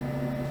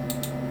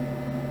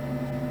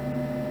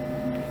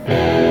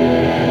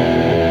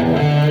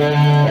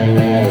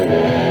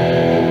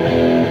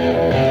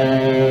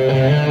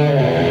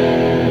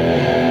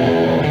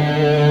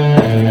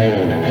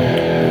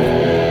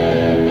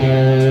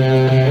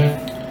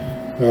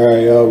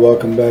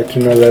welcome back to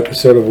another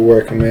episode of A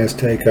Working Man's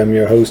Take. I'm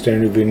your host,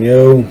 Andrew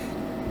Vigneault,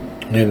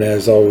 and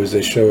as always,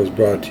 this show is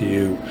brought to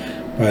you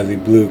by the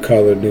Blue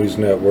Collar News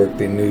Network,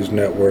 the news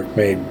network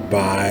made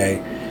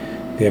by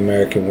the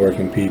American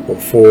working people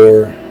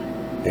for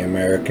the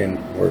American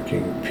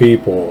working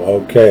people.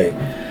 Okay.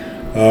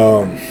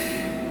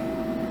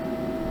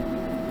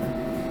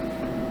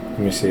 Let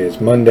me see, it's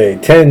Monday,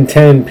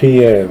 10:10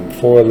 p.m.,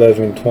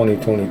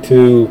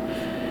 4/11/2022.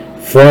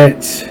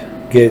 France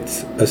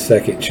gets a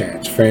second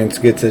chance. France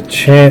gets a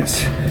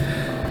chance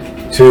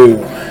to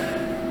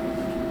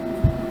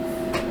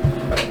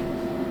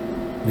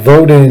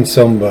vote in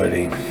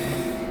somebody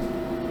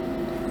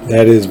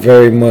that is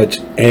very much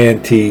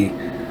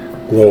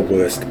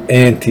anti-globalist,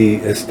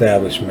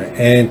 anti-establishment,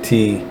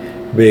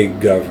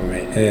 anti-big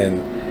government,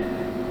 and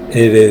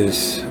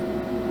it's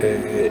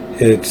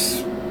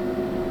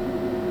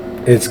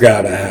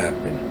gotta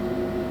happen.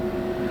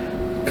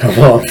 Come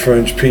on,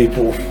 French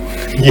people.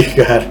 You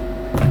gotta.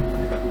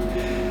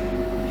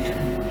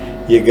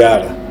 It's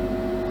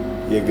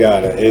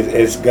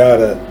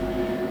gotta.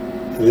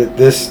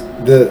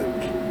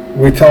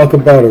 We talk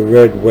about a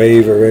red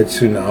wave, a red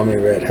tsunami, a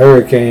red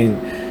hurricane.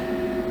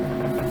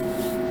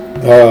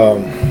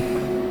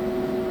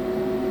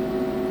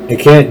 It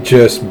can't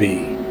just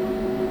be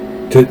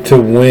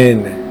to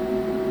win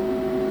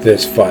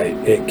this fight.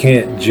 It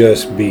can't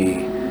just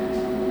be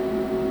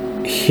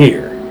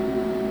here.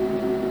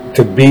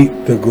 To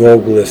beat the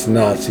globalist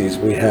Nazis,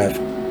 we have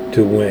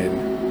to win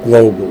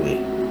globally.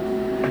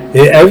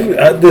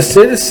 The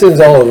citizens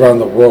all around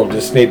the world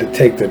just need to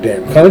take their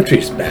damn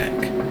countries back.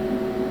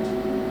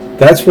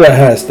 That's what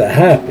has to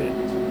happen.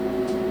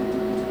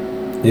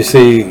 You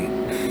see,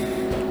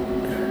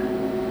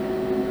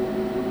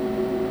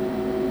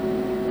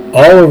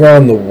 all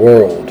around the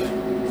world,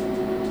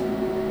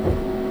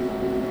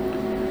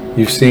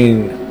 you've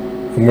seen,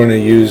 I'm going to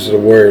use the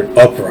word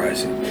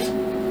uprisings.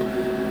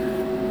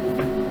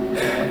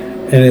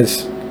 And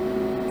it's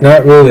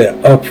not really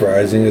an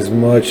uprising as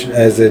much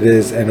as it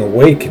is an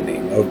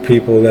awakening of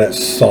people that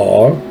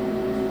saw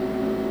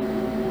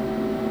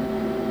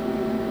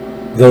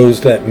those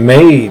that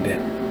made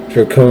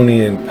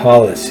draconian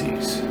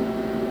policies,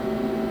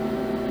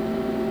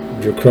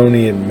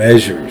 draconian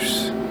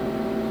measures,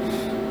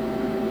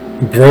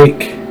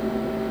 break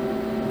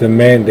the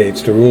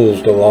mandates, the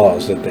rules, the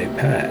laws that they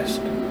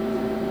passed.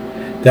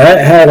 That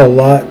had a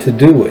lot to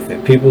do with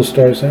it. People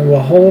started saying,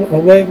 well,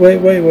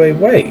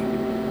 wait.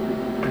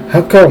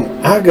 How come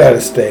I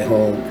gotta stay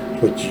home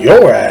with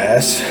your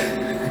ass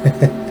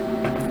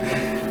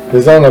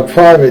is on a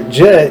private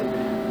jet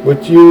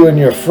with you and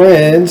your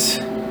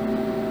friends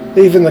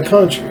leaving the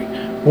country?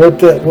 What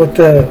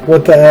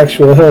the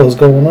actual hell is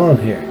going on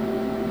here?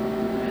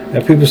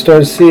 And people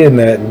started seeing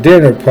that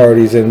dinner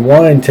parties and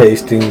wine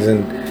tastings,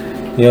 and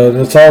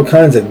there's all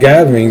kinds of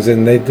gatherings,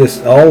 and they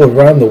just all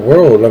around the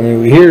world. I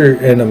mean, here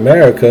in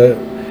America,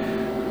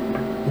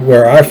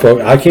 where I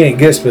can't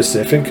get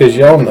specific because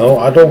y'all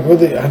know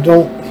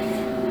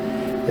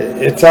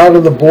it's out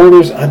of the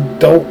borders. I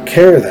don't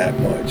care that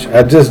much.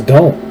 I just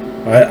don't.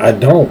 I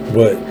don't.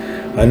 But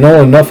I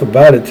know enough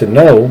about it to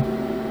know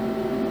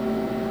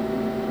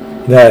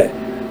that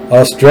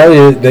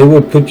Australia, they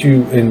would put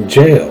you in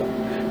jail.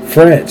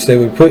 France, they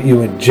would put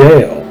you in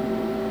jail.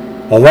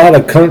 A lot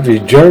of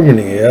countries,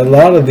 Germany, a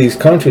lot of these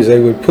countries, they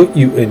would put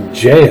you in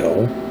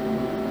jail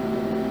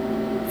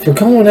for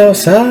going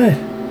outside.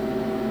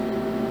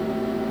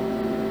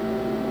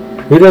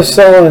 We just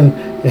saw in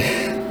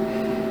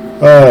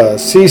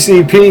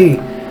CCP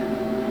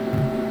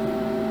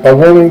a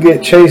woman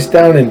get chased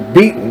down and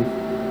beaten.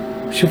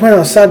 She went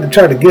outside to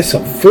try to get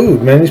some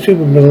food, man. These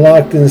people have been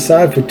locked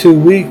inside for 2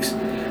 weeks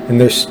and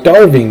they're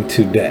starving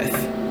to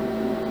death.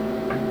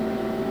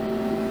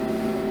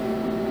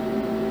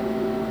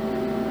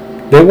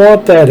 They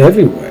want that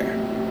everywhere.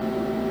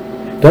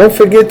 Don't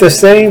forget, the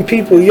same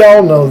people,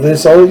 y'all know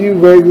this. All you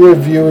regular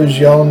viewers,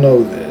 y'all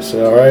know this.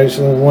 Alright?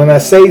 So when I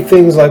say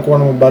things like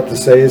what I'm about to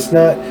say, it's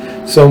not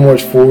so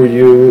much for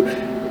you.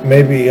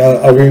 Maybe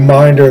a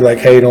reminder like,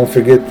 hey, don't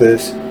forget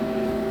this.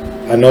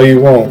 I know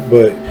you won't,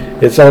 but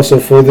it's also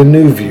for the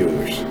new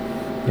viewers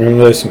and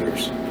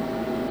listeners.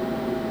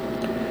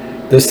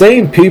 The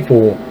same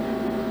people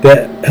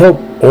that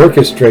help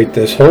orchestrate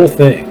this whole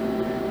thing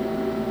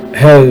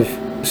have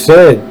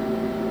said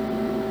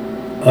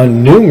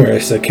on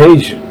numerous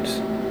occasions,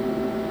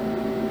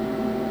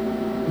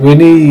 we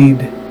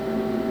need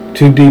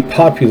to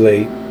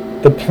depopulate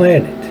the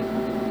planet.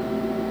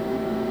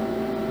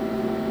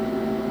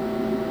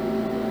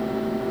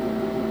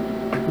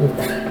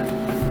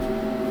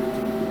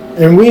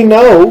 And we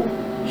know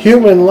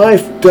human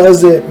life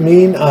doesn't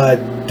mean a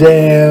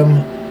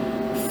damn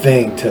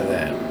thing to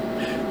them.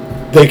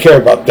 They care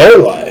about their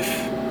life,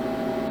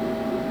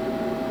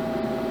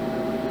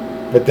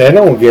 but they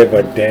don't give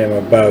a damn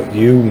about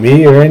you,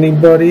 me, or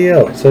anybody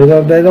else. They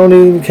don't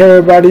even care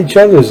about each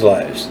other's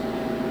lives.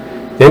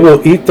 They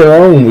will eat their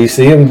own. We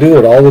see them do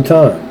it all the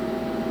time.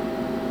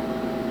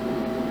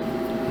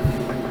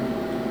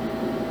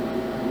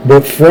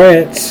 But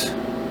France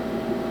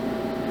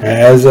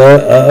has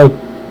a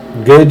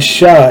good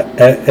shot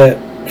at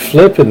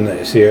flipping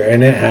this here,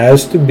 and it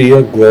has to be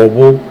a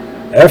global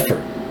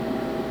effort.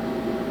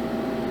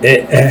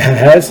 It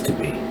has to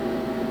be.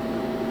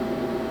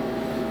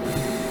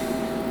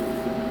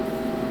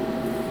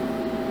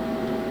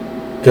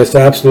 Just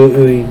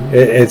absolutely,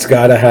 it's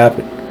got to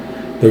happen.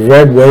 The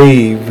red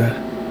wave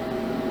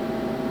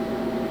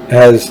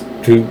has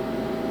to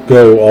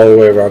go all the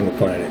way around the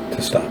planet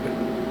to stop it.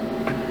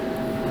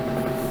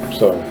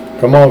 So,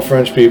 come on,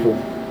 French people,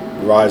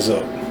 rise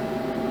up.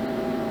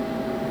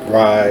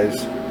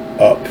 Rise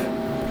up.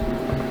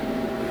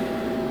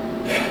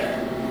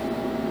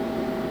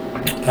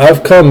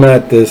 I've come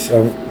at this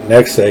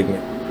next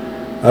segment.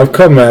 I've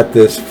come at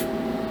this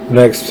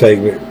next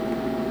segment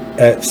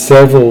at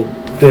several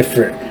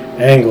different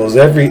angles,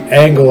 every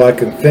angle I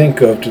can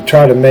think of to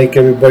try to make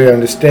everybody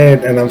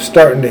understand, and I'm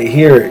starting to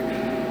hear it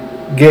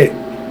get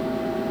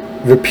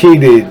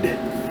repeated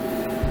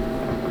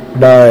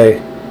by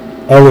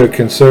other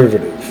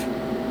conservative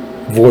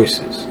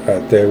voices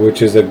out there,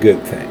 which is a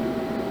good thing.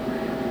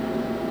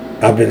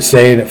 I've been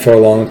saying it for a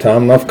long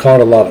time, and I've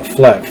caught a lot of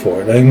flack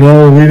for it. Like,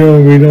 no, we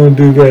don't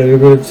do that.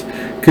 It's,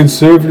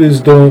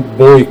 conservatives don't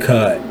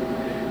boycott.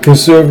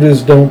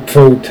 Conservatives don't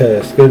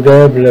protest. Blah,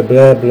 blah,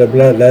 blah, blah,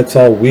 blah. That's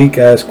all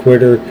weak-ass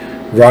quitter,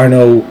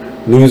 rhino,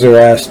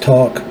 loser-ass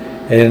talk.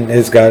 And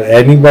it's got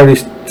anybody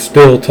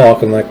still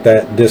talking like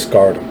that,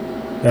 discard them.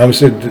 I'm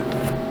just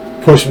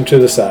push them to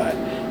the side.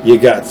 You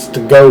got to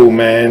go,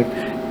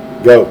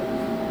 man. Go.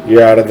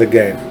 You're out of the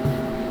game.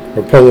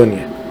 We're pulling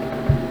you.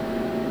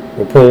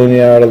 We're pulling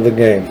you out of the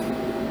game.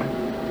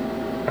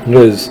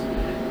 Because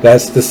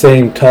that's the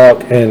same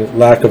talk and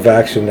lack of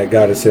action that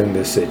got us in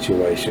this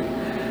situation.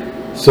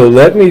 So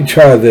let me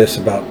try this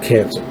about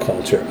cancel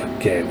culture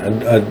again.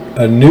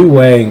 A new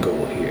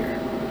angle here.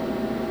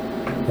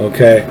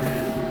 Okay?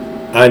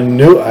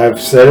 I've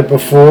said it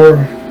before.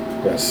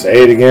 I'm going to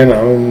say it again.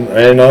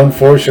 And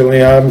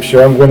unfortunately, I'm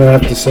sure I'm going to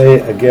have to say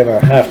it again. I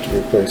have to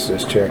replace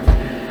this chair.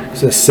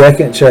 It's the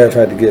second chair I've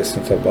had to get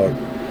since I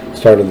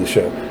started the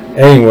show.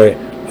 Anyway,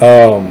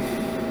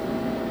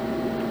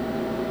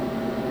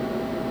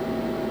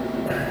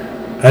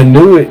 I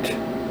knew it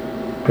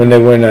when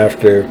they went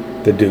after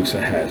the Dukes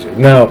of Hazzard.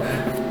 Now,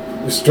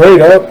 straight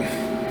up,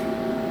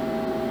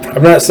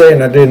 I'm not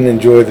saying I didn't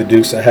enjoy the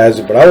Dukes of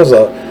Hazzard, but I was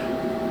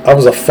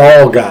a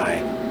Fall Guy.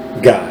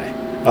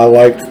 I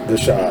liked the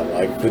shot. I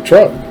liked the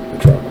truck. The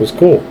truck was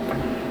cool.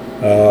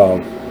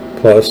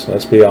 Plus,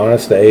 let's be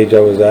honest, the age I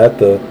was at,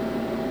 the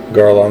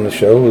girl on the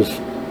show was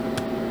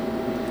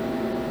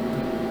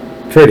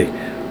pretty.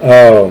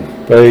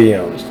 But you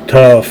know, it was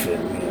tough,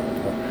 and you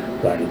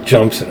know, a lot of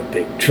jumps in a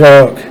big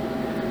truck.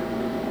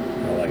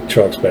 I like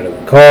trucks better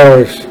than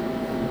cars.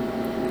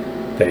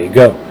 There you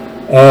go.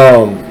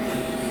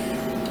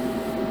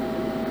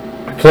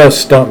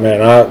 Plus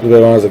stuntman.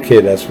 When I was a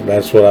kid, that's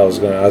what I was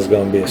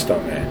gonna be, a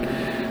stuntman.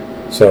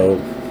 So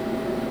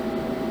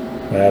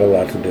that had a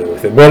lot to do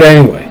with it. But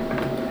anyway,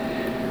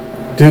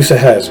 Dukes of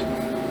Hazzard.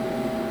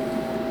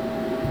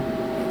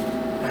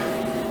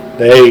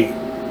 They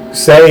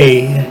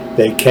say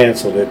they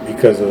canceled it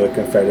because of the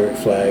Confederate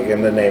flag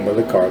and the name of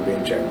the car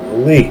being General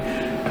Lee.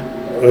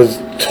 It was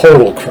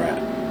total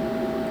crap.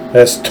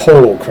 That's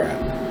total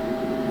crap.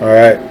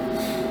 Alright?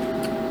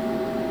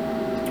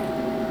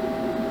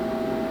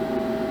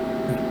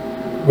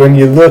 When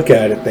you look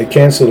at it, they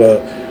canceled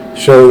a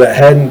show that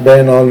hadn't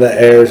been on the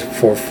air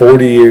for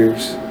 40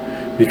 years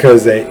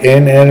because an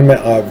inanimate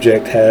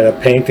object had a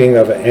painting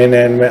of an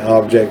inanimate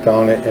object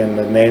on it and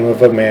the name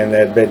of a man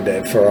that had been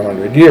dead for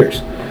 100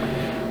 years.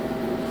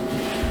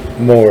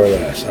 More or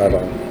less. I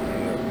don't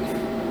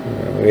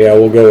know. Yeah,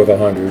 we'll go with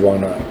 100. Why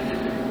not?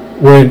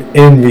 When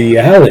in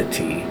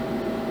reality,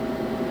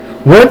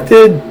 what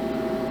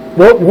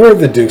were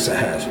the Dukes of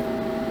Hazzard?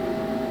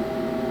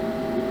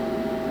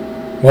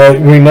 Well,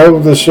 we know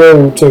the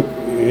show took,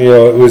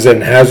 it was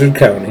in Hazard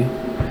County.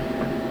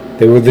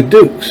 They were the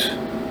Dukes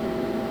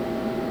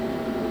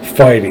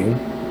fighting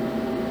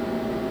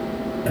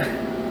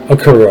a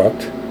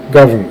corrupt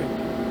government.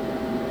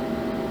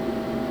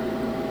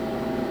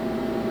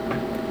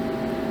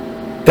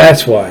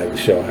 That's why the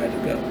show had to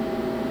go.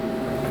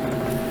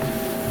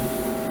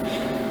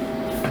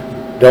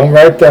 Don't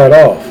write that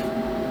off.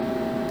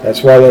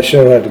 That's why that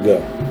show had to go.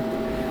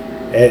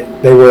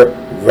 They were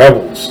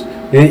rebels.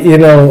 You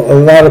know, a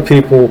lot of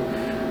people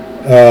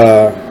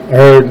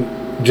heard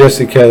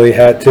Jesse Kelly,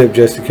 hat tip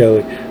Jesse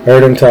Kelly,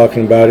 heard him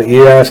talking about it.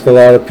 You ask a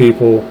lot of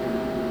people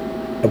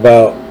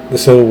about the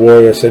Civil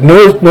War, they said,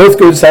 North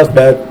good, South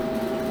bad,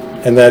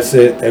 and that's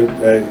it.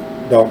 They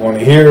don't want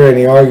to hear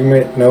any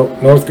argument. No,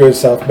 North good,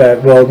 South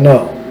bad. Well,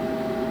 no.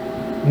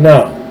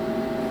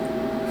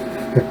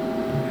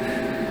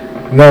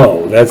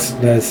 No,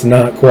 that's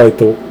not quite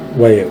the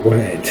way it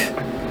went.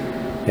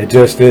 It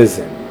just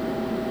isn't.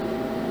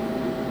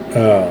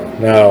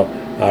 Now,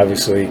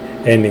 obviously,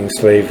 ending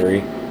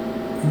slavery,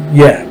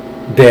 yeah,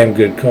 damn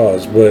good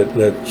cause, but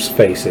let's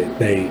face it,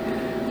 they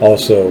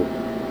also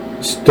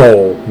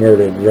stole,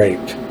 murdered,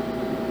 raped,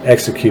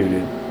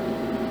 executed,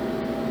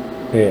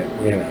 yeah,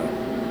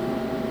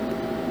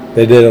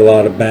 They did a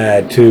lot of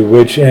bad too,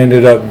 which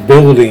ended up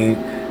building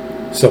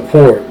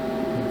support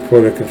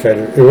for the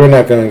Confederate. We're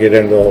not going to get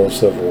into the whole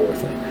Civil War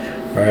thing.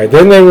 All right,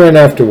 then they went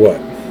after what?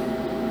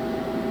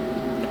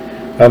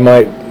 I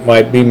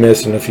might be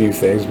missing a few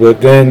things,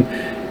 but then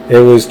it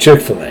was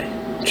Chick-fil-A.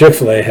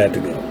 Chick-fil-A had to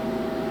go.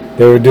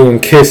 They were doing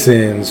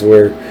kiss-ins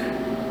where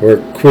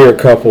queer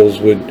couples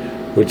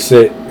would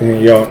sit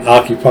and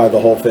occupy the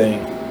whole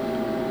thing.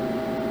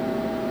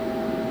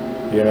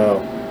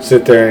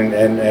 Sit there and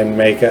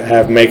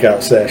have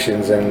makeout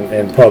sessions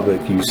in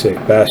public, you sick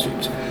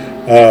bastards.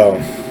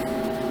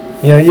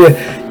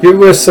 You're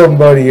with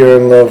somebody you're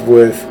in love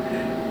with,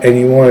 and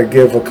you want to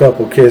give a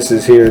couple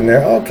kisses here and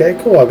there. Okay,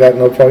 cool. I got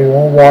no problem. You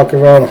want to walk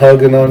around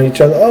hugging on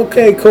each other.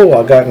 Okay, cool.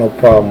 I got no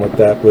problem with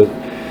that. But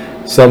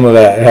some of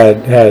that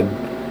had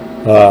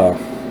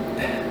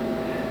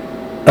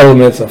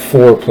elements of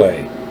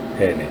foreplay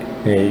in it.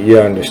 You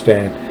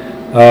understand?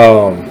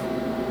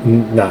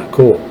 Not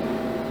cool.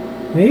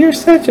 You're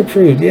such a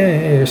prude.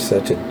 Yeah, you're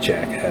such a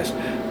jackass.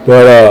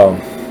 But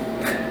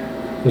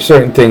there's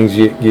certain things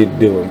you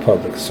do in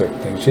public, certain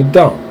things you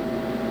don't.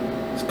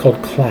 It's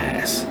called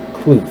class.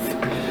 Cluth.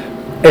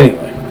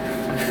 Anyway,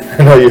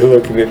 I know you're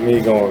looking at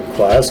me going,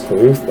 class,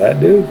 Cluth, that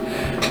dude?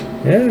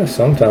 Yeah,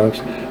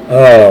 sometimes.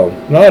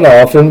 Not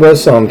often, but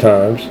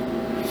sometimes.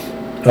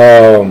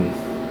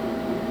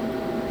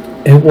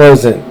 It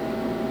wasn't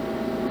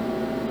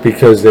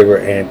because they were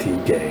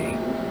anti-gay.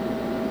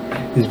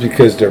 It's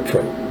because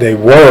they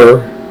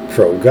were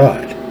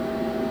pro-God.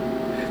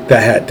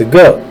 That had to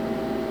go.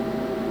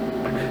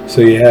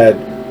 So you had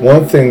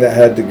one thing that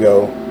had to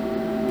go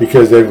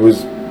because there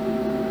was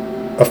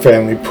a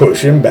family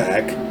pushing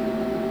back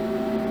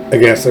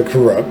against a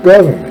corrupt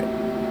government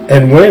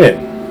and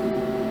winning.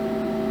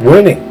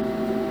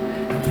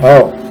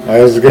 Oh,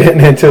 I was getting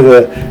into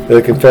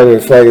the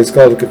Confederate flag. It's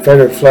called the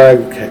Confederate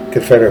flag,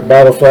 Confederate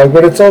battle flag,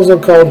 but it's also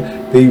called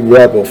the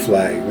rebel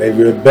flag. They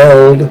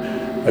rebelled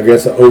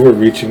against an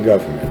overreaching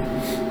government.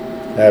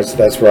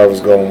 That's where I was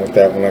going with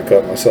that when I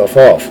cut myself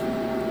off.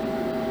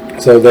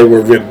 So they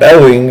were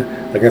rebelling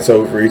against the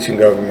overreaching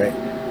government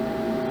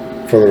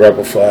for the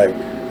rebel flag.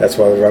 That's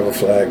why the rebel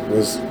flag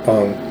was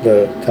on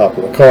the top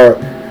of the car,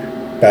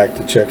 back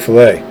to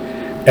Chick-fil-A.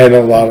 And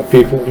a lot of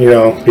people,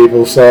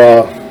 people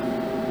saw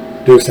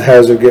Dukes of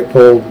Hazzard get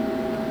pulled.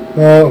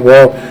 Oh,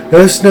 well,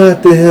 that's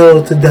not the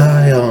hill to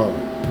die on.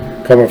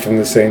 Coming from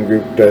the same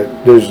group that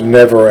there's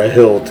never a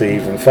hill to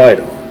even fight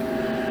on.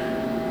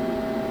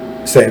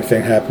 Same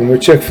thing happened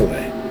with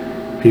Chick-fil-A.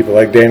 People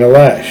like Dana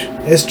Lash.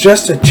 It's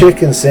just a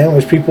chicken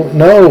sandwich. People,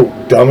 no,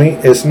 dummy,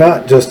 it's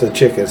not just a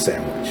chicken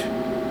sandwich.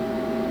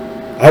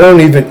 I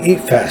don't even eat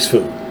fast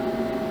food.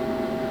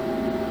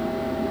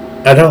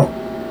 I don't.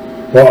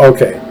 Well,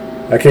 okay.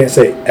 I can't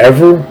say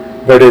ever,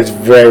 but it's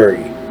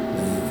very,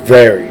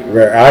 very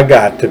rare. I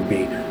got to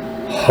be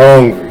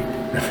hungry.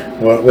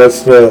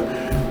 What's the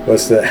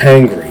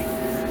hangry?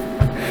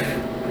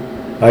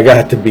 I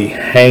got to be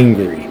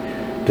hangry.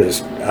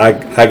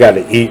 I got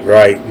to eat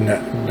right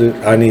now.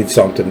 I need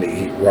something to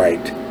eat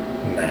right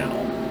now.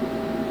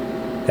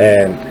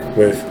 And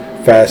with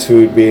fast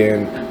food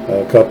being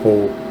a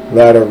couple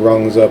ladder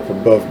rungs up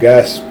above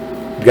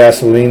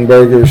gasoline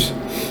burgers,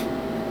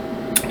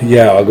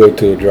 yeah, I'll go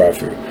to a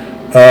drive-thru.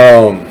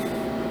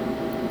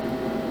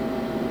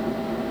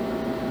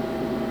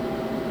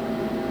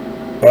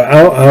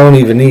 I don't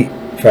even eat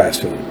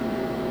fast food,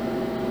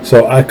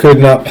 so I could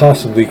not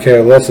possibly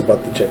care less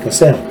about the chicken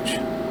sandwich.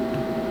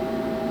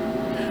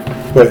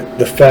 But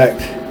the fact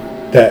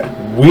that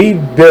we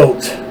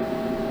built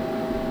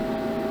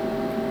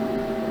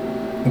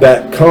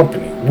that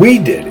company, we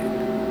did it.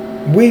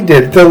 We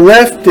did it. The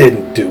left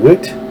didn't do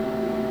it.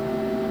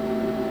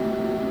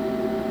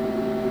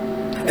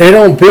 They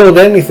don't build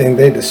anything,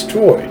 they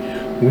destroy.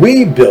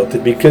 We built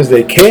it because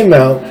they came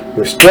out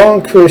with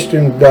strong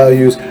Christian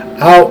values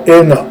out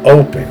in the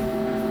open.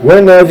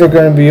 We're never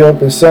going to be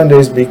open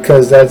Sundays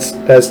because that's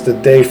the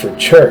day for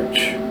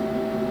church.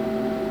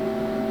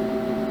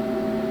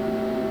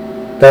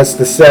 That's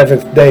the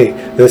seventh day,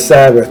 the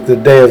Sabbath, the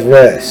day of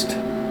rest.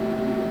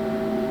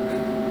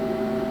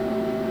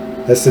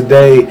 That's the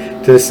day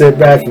to sit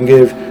back and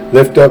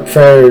lift up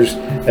prayers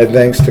and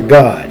thanks to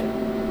God.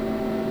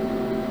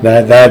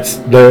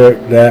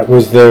 That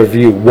was their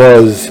view,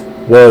 was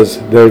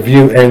their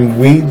view, and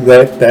we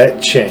let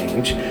that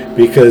change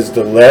because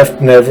the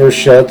left never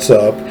shuts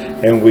up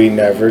and we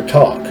never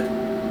talk.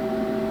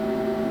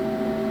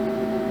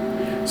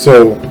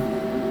 So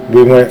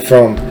we went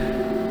from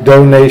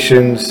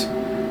donations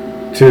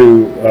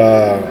to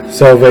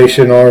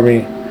Salvation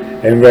Army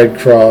and Red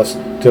Cross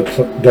to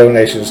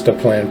donations to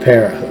Planned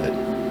Parenthood.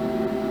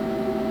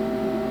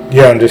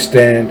 You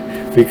understand?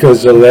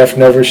 Because the left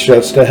never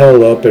shuts the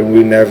hell up and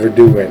we never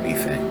do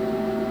anything.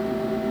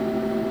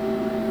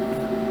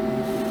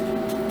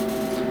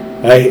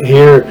 I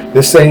hear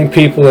the same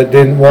people that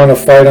didn't want to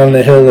fight on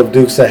the hill of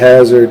Dukes of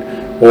Hazzard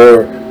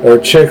or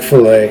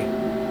Chick-fil-A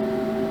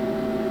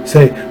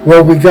say,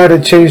 well, we got to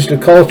change the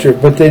culture,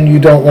 but then you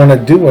don't want to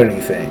do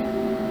anything.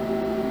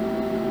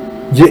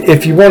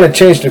 If you want to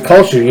change the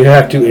culture, you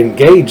have to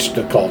engage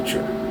the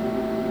culture.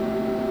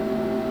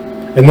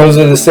 And those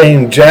are the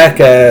same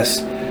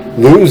jackass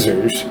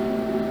losers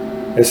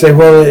that say,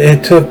 well,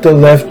 it took the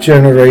left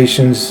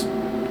generations,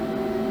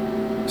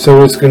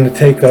 so it's going to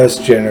take us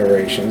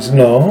generations.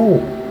 No.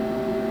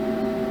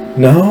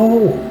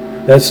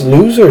 That's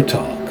loser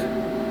talk.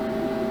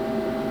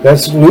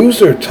 That's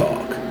loser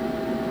talk.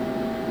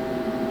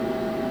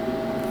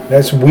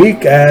 That's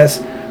weak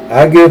ass,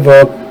 I give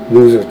up,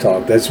 loser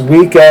talk. That's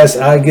weak ass,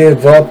 I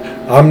give up,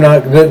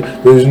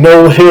 there's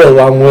no hill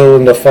I'm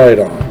willing to fight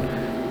on.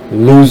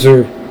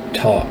 Loser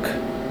talk.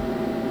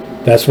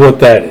 That's what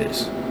that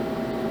is.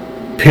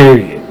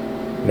 Period.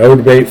 No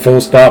debate,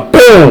 full stop,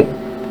 boom!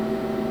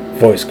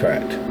 Voice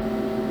cracked.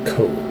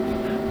 Cool.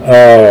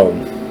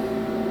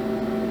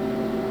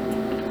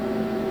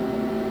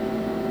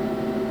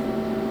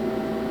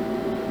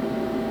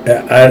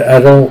 I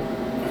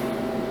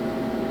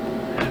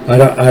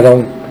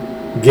don't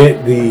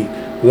get the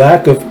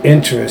lack of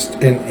interest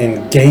in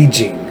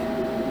engaging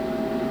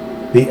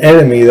the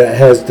enemy that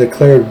has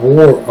declared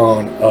war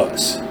on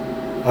us.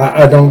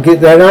 I don't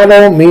get that. I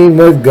don't mean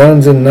with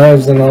guns and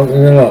knives and all.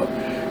 No.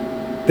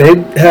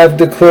 They have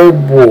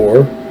declared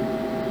war,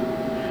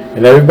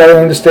 and everybody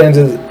understands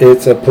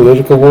it's a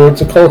political war,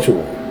 it's a culture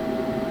war.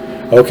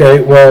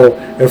 Okay, well,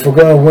 if we're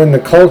going to win the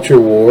culture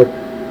war,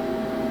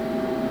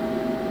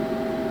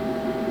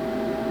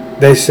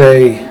 they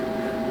say,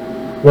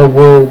 well,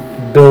 we'll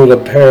build a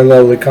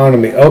parallel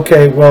economy.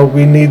 Okay, well,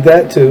 we need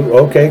that too.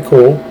 Okay,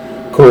 cool.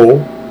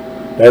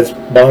 That's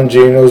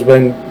Bongino's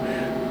been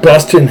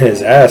busting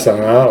his ass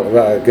on out.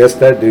 I guess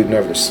that dude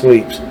never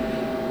sleeps.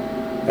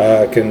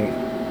 I can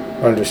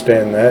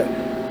understand that.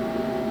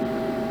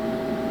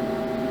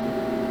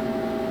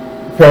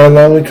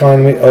 Parallel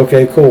economy.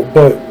 Okay, cool.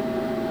 But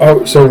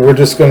so we're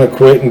just going to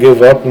quit and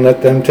give up and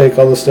let them take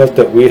all the stuff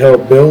that we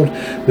helped build.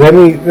 Let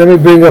me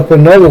bring up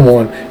another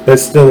one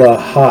that's still a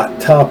hot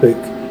topic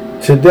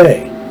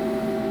today.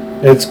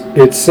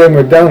 It's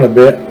simmered down a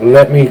bit.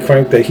 Let me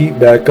crank the heat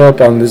back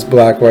up on this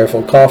Black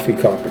Rifle Coffee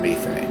Company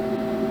thing.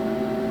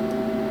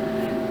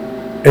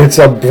 It's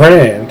a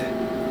brand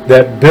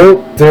that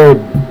built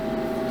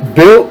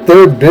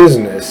their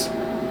business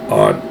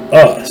on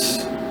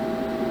us.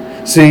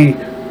 See,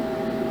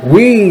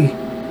 we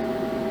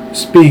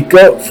speak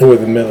up for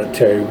the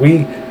military.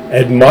 We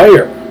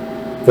admire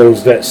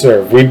those that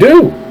serve. We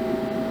do.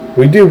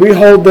 We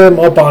hold them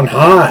up on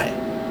high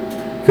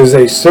because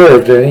they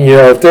served. And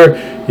if they're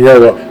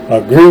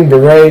a Green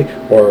Beret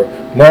or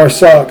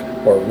MARSOC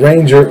or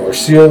Ranger or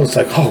SEAL, it's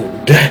like,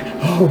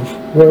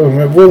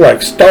 we're like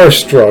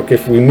starstruck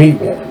if we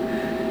meet one.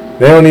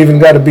 They don't even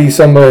got to be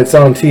somebody that's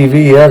on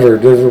TV ever.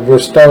 We're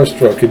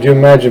starstruck. Could you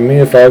imagine me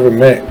if I ever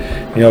met,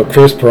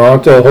 Chris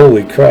Peranto?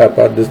 Holy crap!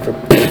 I'd just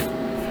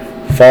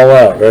fall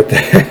out right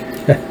there.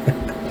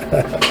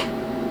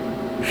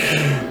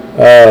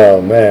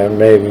 Oh man,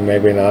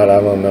 maybe not. I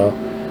don't know.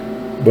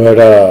 But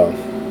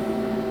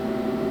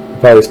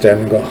probably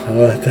stand and go.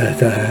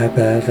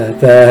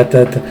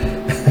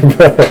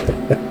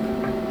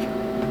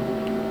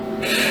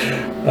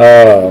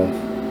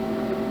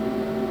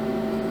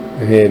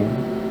 He'd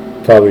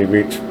probably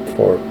reach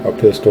for a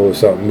pistol or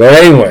something. But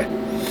anyway,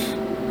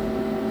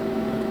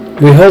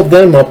 we hold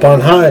them up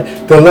on high.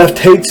 The left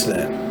hates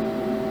them.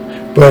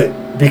 But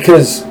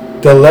because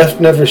the left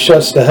never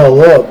shuts the hell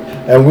up,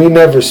 and we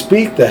never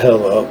speak the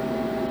hell up,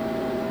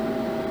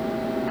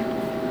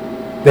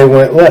 they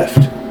went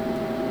left.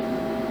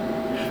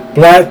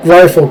 Black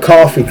Rifle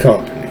Coffee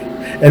Company.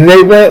 And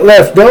they went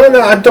left. No,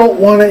 I don't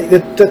want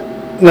it.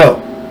 No.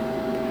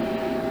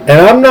 And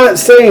I'm not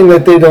saying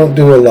that they don't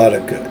do a lot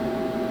of good.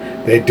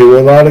 They do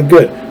a lot of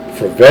good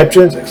for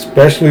veterans,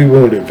 especially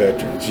wounded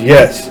veterans.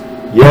 Yes,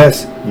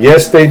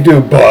 they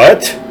do.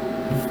 But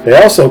they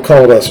also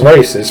called us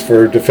racist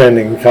for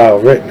defending Kyle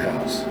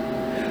Rittenhouse,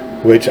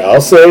 which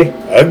I'll say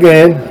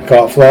again, I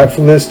caught flack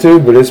for this too,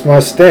 but it's my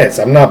stance.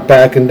 I'm not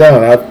backing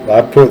down.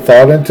 I put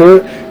thought into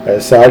it. I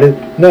decided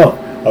no.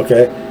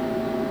 Okay.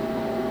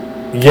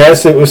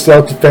 Yes, it was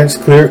self-defense,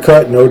 clear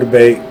cut, no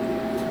debate.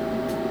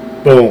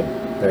 Boom.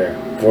 There.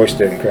 Voice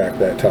didn't crack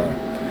that time.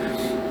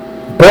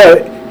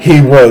 But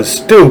he was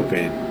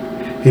stupid.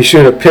 He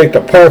should have picked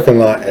a parking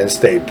lot and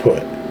stayed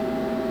put.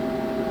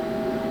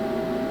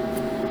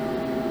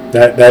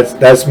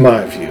 That's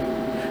my view.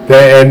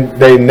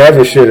 They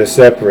never should have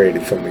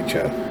separated from each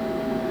other.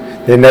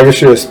 They never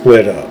should have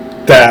split up.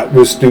 That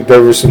was stupid.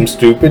 There were some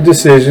stupid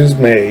decisions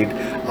made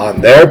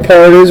on their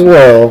part as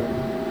well.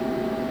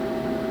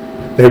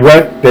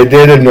 They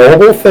did a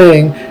noble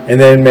thing and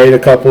then made a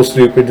couple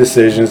stupid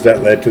decisions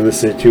that led to the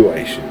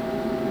situation.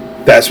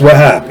 That's what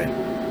happened.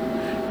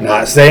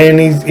 Not saying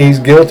he's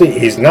guilty.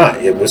 He's not.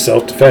 It was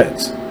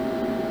self-defense.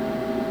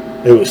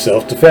 It was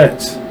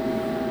self-defense.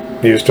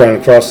 He was trying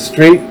to cross the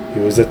street. He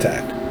was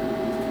attacked.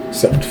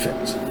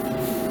 Self-defense.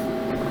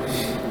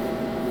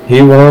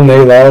 He won.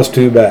 They lost.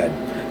 Too bad.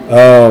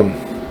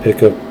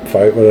 Pick a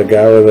fight with a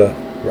guy with a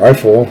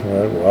rifle.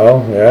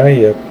 Well, yeah,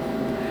 you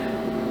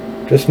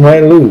just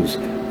might lose.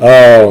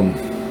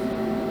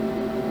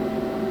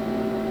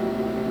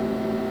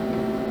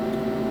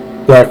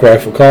 Black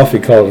Rifle Coffee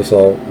called us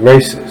all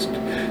racist.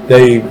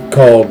 They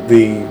called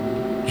the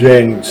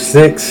Jan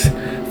 6th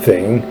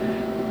thing,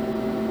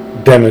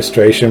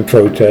 demonstration,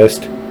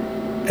 protest,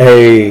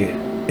 a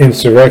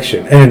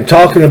insurrection. And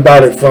talking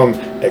about it from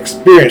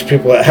experience,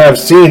 people that have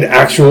seen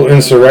actual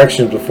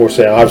insurrections before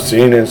say, I've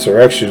seen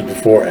insurrections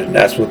before and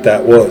that's what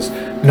that was.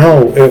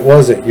 No, it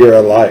wasn't. You're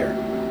a liar.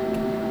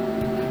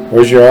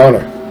 Where's your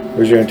honor?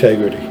 Where's your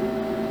integrity?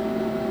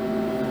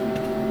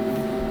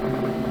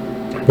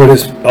 But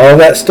all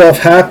that stuff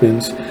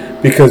happens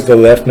because the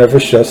left never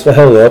shuts the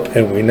hell up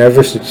and we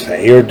never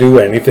say or do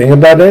anything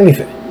about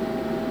anything.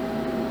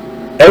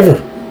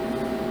 Ever.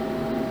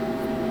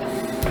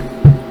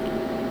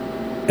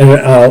 And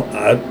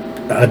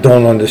I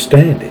don't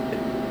understand it.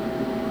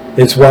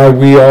 It's why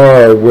we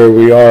are where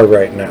we are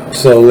right now.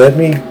 So let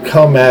me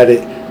come at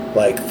it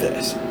like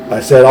this. I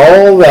said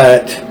all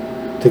that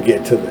to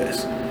get to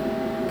this.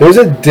 There's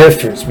a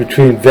difference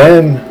between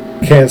them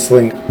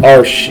canceling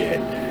our shit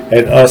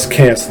and us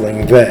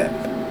canceling them.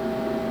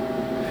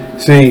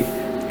 See,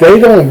 they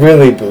don't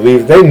really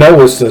believe. They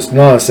know it's just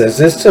nonsense.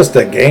 It's just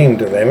a game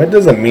to them. It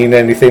doesn't mean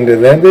anything to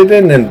them. They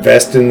didn't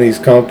invest in these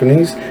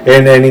companies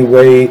in any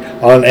way,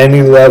 on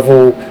any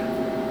level.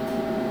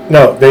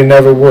 No, they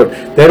never would.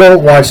 They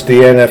don't watch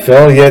the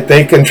NFL, yet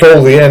they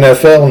control the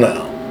NFL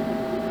now.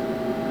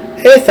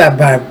 It's a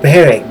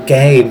barbaric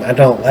game. I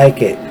don't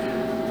like it.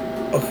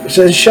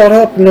 So shut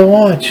up and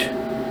watch.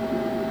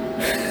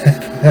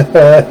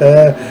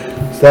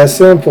 It's that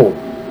simple.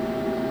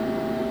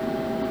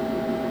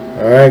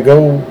 Alright,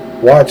 go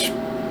watch,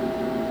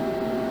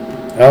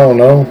 I don't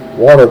know,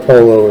 water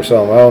polo or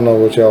something. I don't know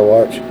what y'all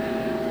watch.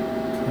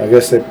 I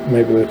guess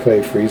maybe they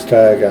play freeze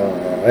tag. I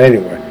don't know.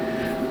 Anyway.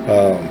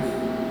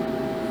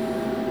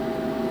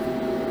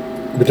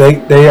 But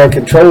they are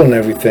controlling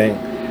everything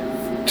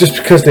just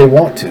because they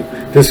want to.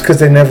 Just because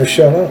they never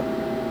shut up.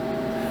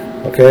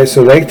 Okay,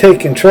 so they take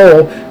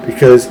control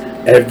because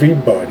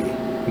everybody,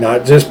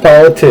 not just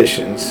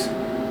politicians,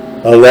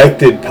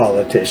 elected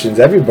politicians,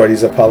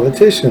 everybody's a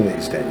politician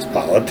these days.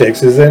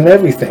 Politics is in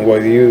everything,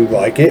 whether you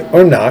like it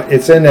or not,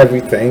 it's in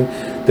everything.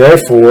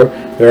 Therefore,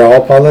 they're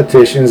all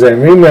politicians,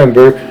 and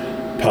remember,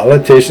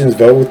 politicians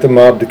vote with the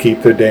mob to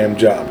keep their damn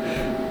job.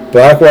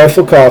 Black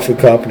Rifle Coffee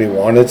Company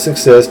wanted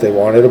success, they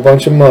wanted a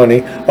bunch of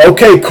money.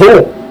 Okay,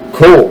 cool.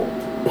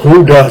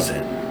 Who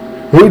doesn't?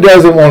 Who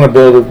doesn't want to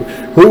build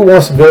who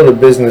wants to build a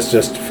business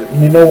just,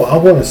 I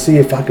want to see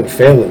if I can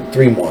fail in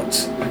 3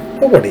 months.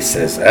 Nobody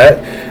says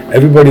that.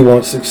 Everybody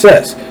wants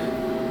success.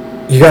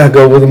 You got to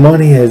go where the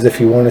money is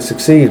if you want to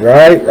succeed,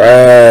 right?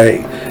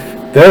 Right.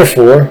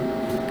 Therefore,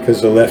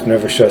 because the left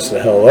never shuts the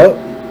hell up,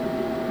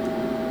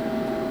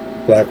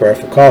 Black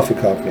Rifle Coffee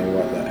Company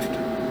went left.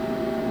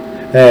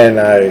 And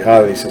I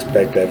highly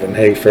suspect Evan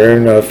Hafer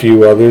and a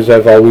few others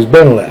have always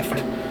been left.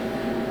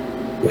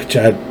 Which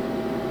I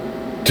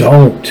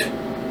don't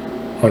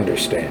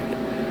understand.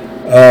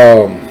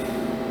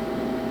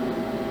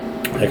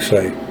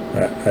 Actually,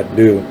 I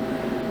do.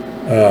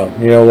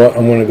 You know what?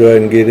 I'm going to go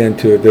ahead and get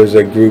into it. There's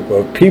a group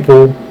of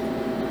people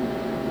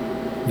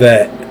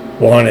that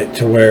want it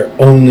to where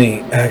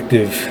only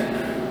active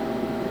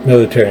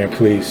military and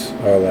police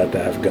are allowed to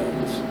have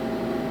guns.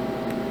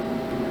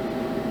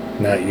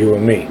 Not you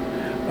and me.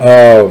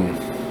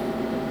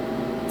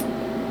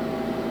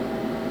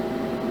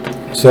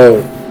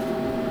 So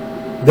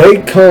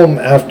they come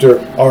after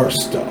our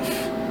stuff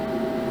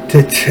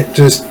to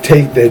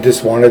they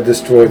just want to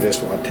destroy this,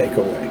 want to take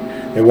away.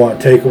 They want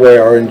to take away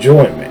our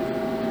enjoyment.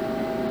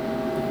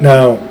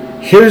 Now,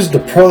 here's the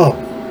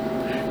problem.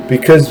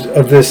 Because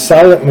of this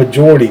silent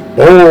majority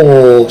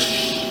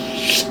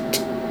bullshit,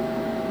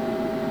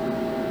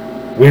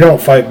 we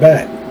don't fight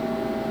back.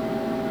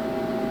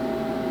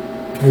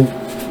 We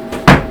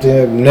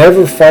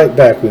never fight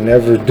back. We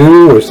never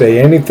do or say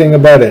anything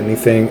about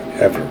anything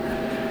ever.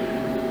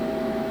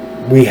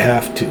 We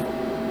have to.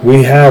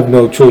 We have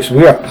no choice.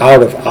 We are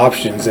out of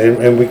options,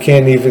 and we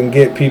can't even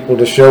get people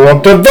to show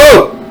up to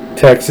vote.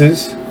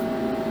 Texas.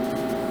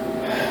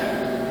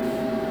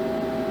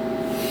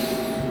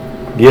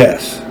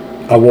 Yes,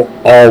 I will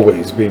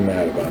always be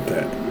mad about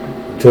that.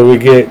 Until we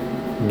get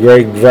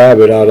Greg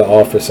Abbott out of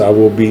office, I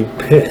will be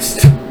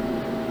pissed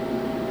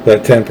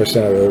that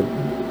 10% of the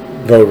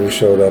voters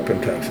showed up in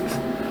Texas.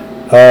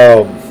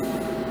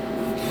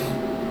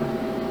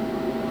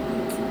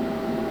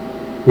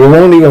 We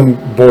won't even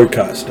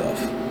boycott stuff.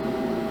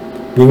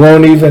 We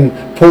won't even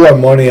pull our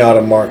money out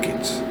of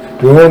markets.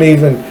 We won't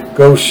even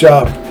go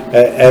shop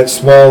at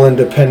small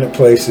independent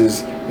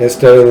places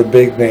instead of the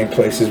big name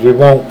places. We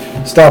won't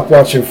stop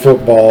watching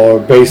football or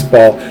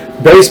baseball.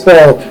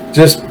 Baseball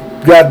just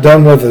got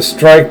done with a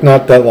strike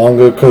not that long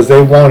ago because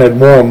they wanted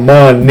more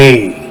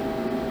money.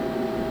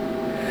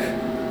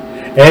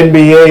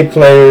 NBA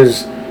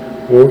players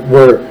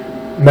were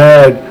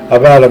mad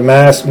about a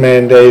mask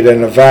mandate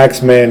and a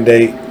vax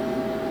mandate.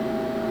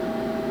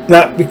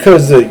 Not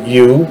because of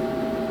you.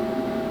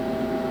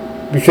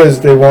 Because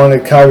they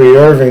wanted Kyrie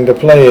Irving to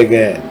play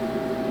again.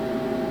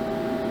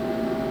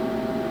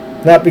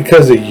 Not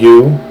because of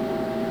you.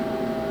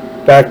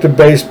 Back to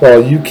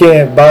baseball. You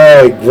can't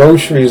buy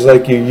groceries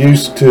like you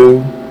used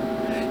to.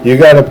 You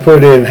got to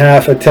put in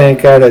half a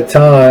tank at a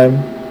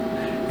time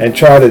and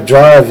try to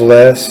drive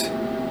less.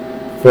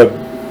 But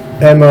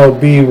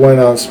MLB went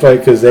on strike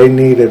because they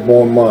needed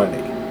more money.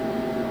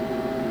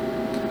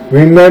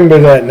 Remember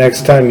that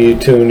next time you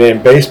tune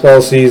in.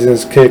 Baseball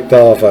season's kicked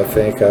off, I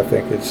think. I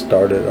think it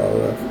started,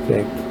 I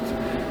think,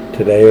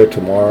 today or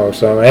tomorrow or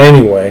something.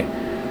 Anyway,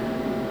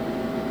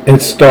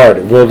 it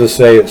started. We'll just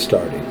say it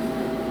started.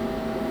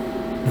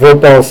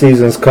 Football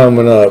season's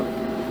coming up.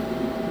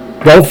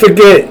 Don't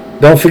forget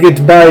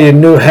to buy your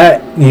new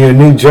hat, your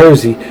new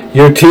jersey.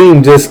 Your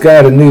team just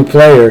got a new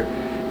player.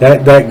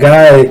 That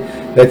guy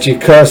that you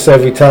cuss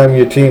every time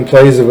your team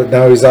plays it, but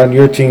now he's on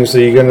your team, so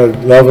you're gonna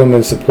love him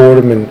and support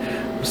him and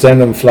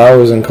send him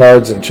flowers and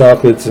cards and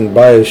chocolates and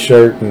buy his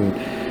shirt. And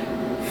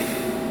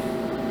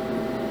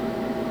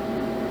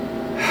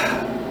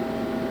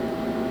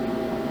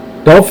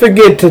don't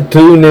forget to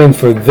tune in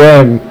for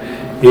them,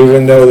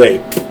 even though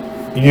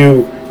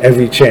you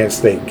every chance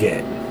they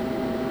get.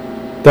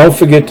 Don't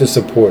forget to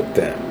support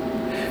them.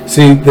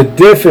 See, the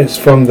difference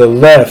from the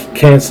left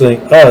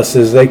canceling us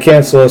is they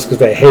cancel us because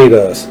they hate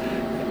us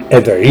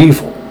and they're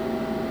evil.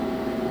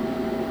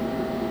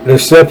 They're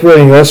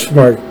separating us from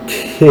our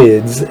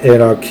kids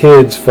and our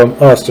kids from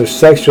us. They're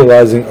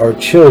sexualizing our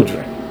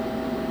children.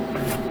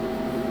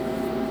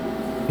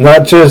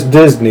 Not just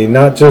Disney,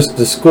 not just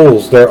the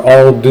schools. They're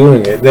all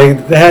doing it. They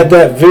had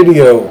that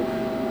video.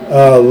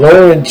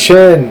 Lauren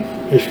Chen,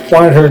 if you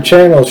find her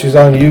channel, she's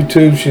on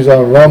YouTube, she's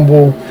on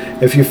Rumble.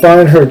 If you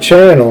find her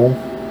channel,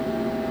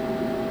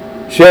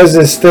 she has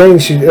this thing,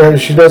 she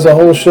does a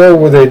whole show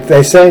where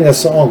they sang a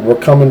song, "We're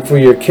Coming for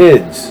Your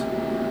Kids."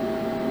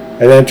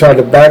 And then tried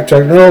to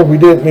backtrack. No, we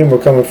didn't mean "We're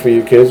Coming for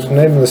Your Kids." The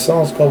name of the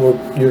song is called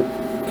 "You're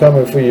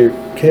Coming for Your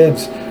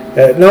Kids."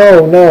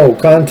 No,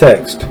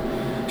 context.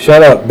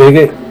 Shut up,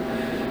 bigot.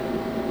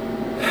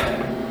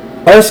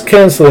 Us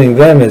canceling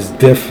them is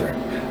different.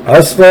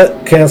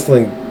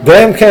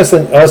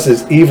 Canceling us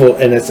is evil,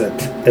 and it's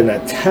an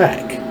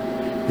attack.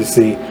 You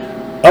see,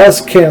 us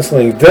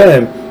canceling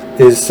them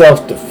is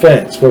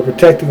self-defense. We're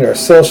protecting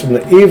ourselves from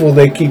the evil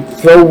they keep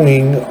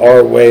throwing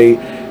our way,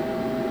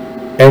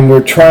 and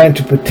we're trying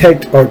to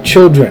protect our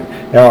children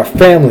and our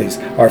families,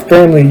 our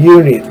family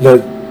unit,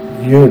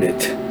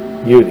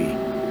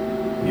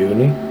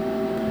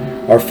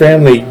 our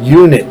family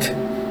unit,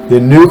 the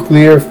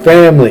nuclear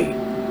family,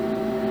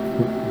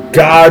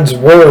 God's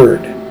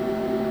word,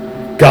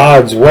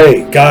 God's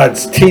way,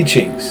 God's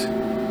teachings.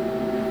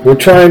 We're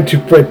trying to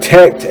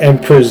protect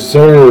and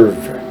preserve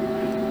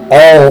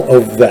all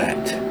of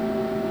that.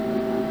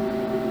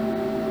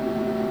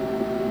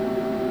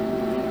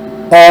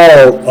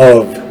 All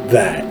of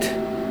that.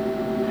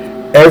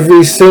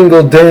 Every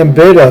single damn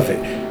bit of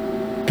it.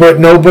 But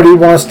nobody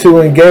wants to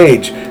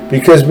engage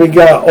because we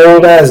got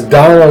old ass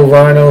Donald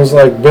rhinos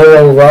like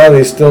Bill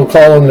O'Reilly still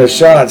calling the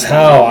shots.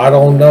 How? I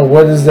don't know.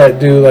 What does that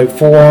do? Like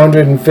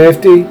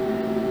 450?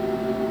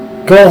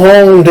 Go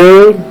home,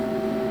 dude.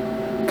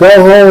 Go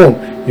home.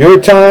 Your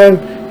time,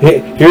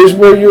 here's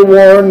where you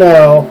are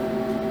now.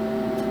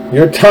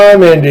 Your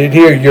time ended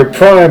here. Your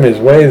prime is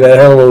way the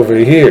hell over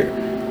here.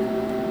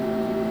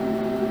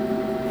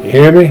 You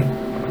hear me?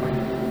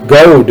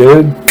 Go,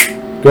 dude.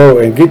 Go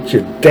and get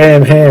your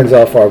damn hands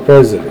off our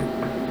president.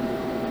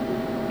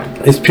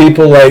 It's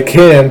people like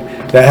him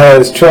that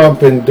has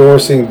Trump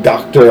endorsing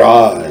Dr.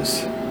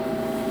 Oz,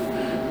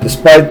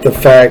 despite the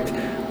fact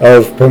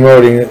of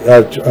promoting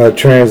a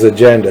trans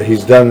agenda.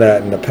 He's done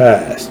that in the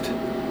past.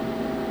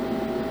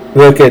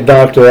 Look at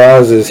Dr.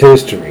 Oz's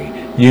history.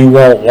 You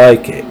won't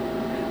like it.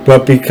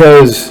 But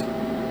because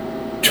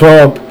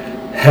Trump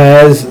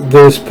has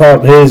this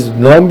problem, his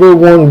number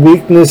one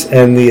weakness,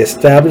 and the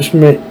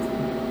establishment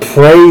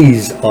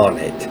preys on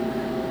it.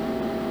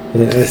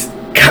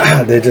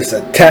 God, they just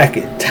attack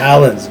it,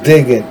 talons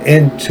digging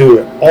into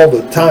it all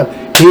the time.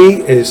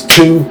 He is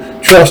too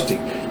trusting.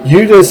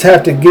 You just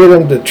have to get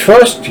him to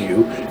trust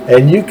you,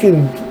 and you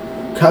can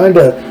kind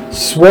of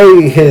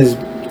sway his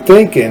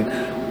thinking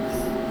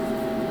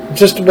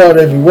just about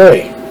every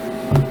way.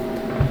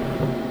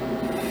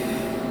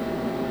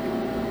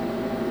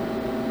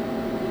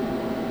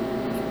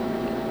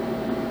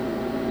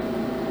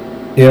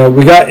 You know,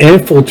 we got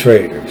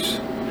infiltrators.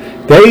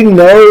 They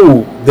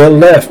know, the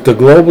left, the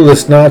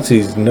globalist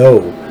Nazis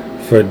know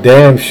for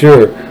damn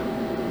sure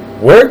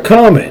we're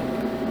coming.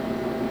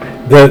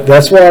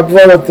 That's why I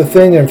brought up the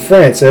thing in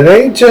France. It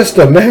ain't just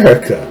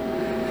America.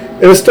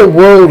 It's the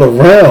world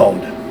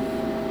around.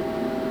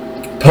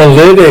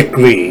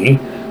 Politically,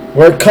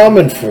 we're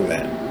coming for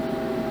them.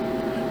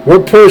 We're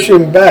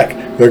pushing back.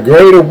 The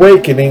Great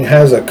Awakening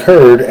has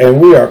occurred, and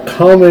we are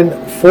coming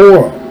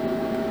for them.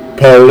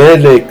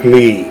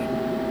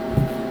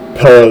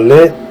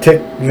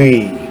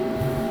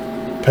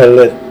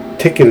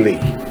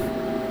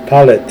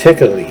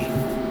 Politically.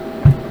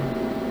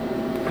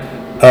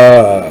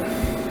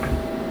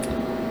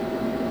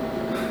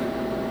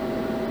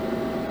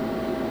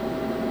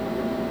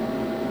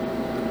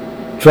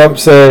 Trump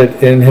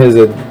said in his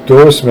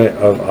endorsement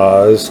of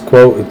Oz,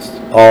 quote, "It's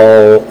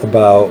all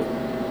about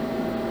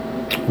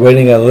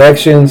winning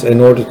elections in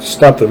order to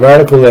stop the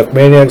radical left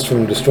maniacs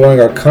from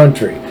destroying our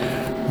country."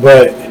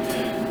 But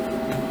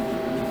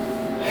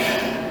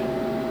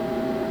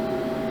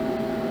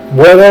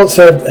what else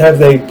have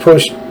they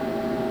pushed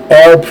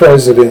our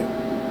president,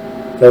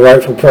 the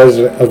rightful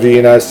president of the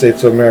United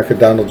States of America,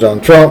 Donald John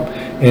Trump,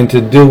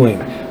 into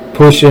doing?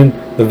 Pushing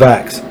the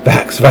vax.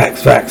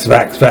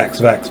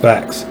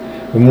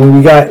 And when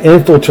we got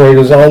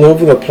infiltrators all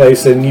over the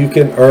place, then you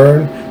can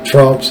earn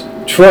Trump's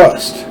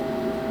trust.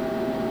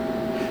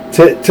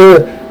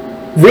 To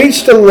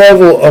reach the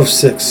level of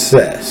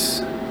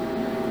success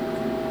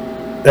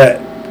that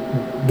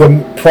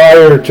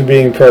prior to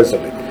being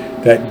president,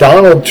 that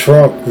Donald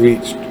Trump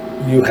reached,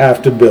 you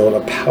have to build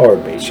a power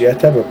base. You have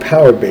to have a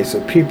power base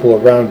of people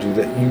around you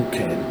that you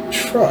can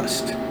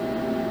trust.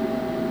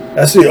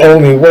 That's the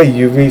only way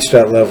you reach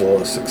that level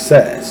of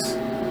success.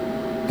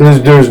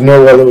 There's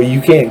no other way.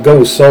 You can't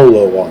go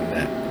solo on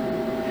that.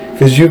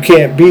 Because you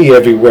can't be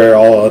everywhere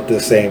all at the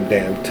same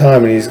damn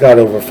time. And he's got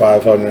over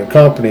 500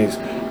 companies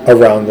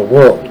around the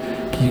world.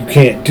 You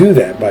can't do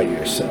that by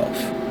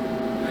yourself.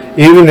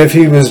 Even if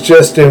he was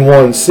just in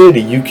one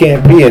city, you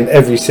can't be in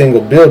every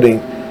single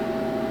building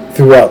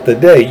throughout the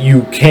day.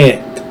 You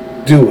can't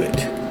do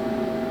it.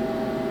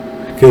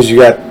 Because you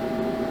got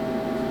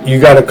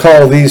to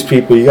call these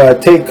people. You got to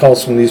take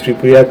calls from these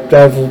people. You have to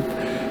have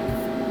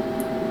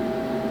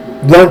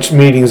lunch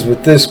meetings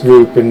with this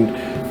group and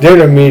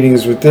dinner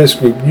meetings with this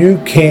group. You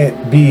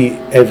can't be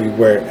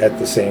everywhere at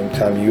the same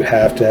time. You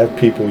have to have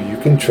people you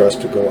can trust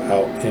to go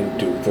out and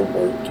do the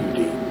work you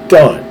need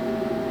done.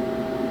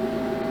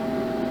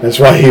 That's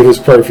why he was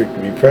perfect to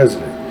be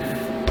president.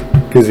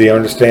 Because he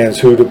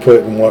understands who to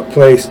put in what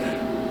place.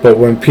 But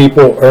when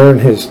people earn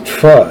his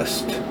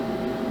trust,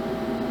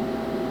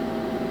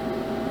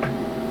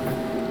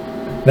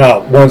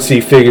 now, once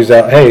he figures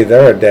out, hey,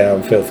 they're a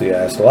damn filthy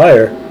ass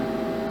liar,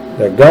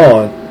 they're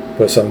gone,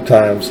 but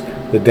sometimes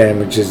the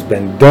damage has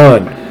been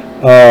done.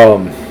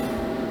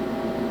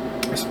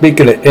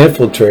 Speaking of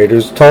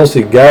infiltrators,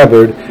 Tulsi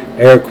Gabbard,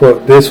 air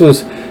quote, this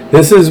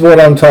is what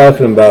I'm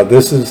talking about.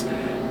 This is,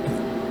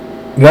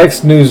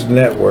 Next News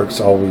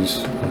Network's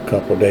always a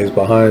couple days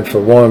behind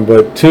for one,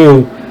 but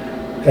two,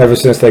 ever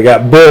since they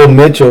got Bill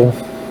Mitchell,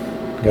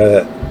 guy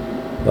that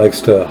likes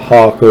to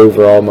hawk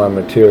over all my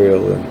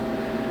material and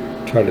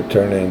try to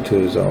turn it into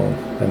his own,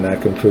 and I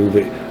can prove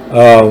it.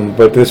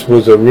 But this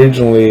was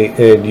originally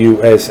in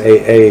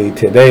USAA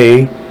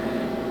Today.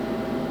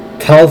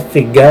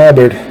 Tulsi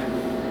Gabbard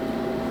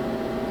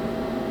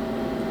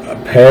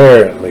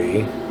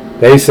apparently,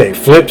 they say,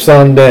 flips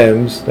on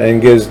Dems,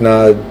 then gives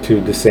nod to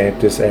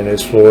DeSantis and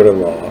his Florida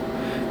law.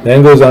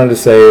 Then goes on to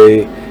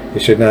say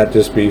it should not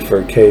just be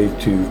for K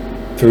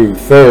through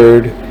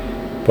third,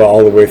 but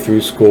all the way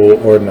through school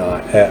or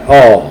not at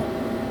all.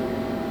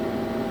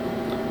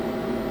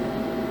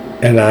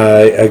 And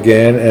I,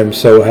 again, am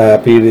so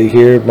happy to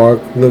hear Mark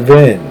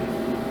Levin,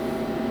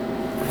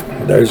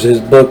 there's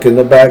his book in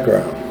the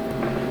background,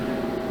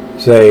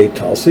 say,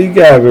 Tulsi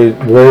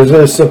Gabbard, where's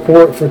the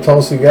support for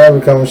Tulsi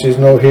Gabbard coming? She's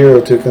no hero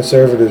to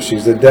conservatives.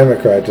 She's a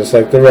Democrat, just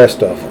like the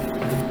rest of them.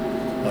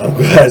 I'm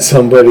glad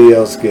somebody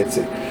else gets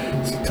it.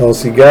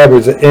 Tulsi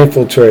Gabbard's an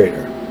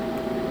infiltrator.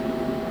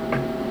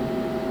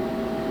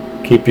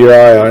 Keep your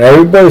eye on.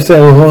 Everybody's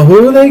saying, well,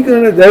 who are they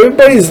going to...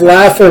 Everybody's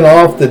laughing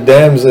off the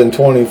Dems in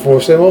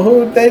 24, saying,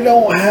 well, they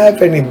don't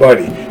have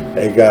anybody.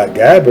 They got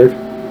Gabbard.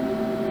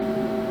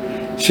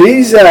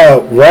 She's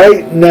out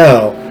right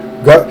now.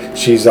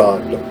 She's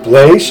on the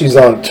Blaze. She's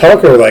on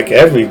Tucker like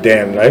every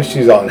damn night.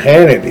 She's on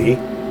Hannity.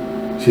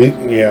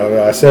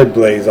 I said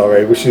Blaze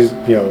already, but she's,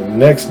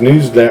 Next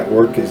News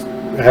Network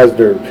has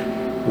their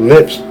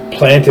lips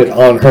planted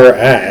on her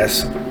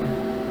ass.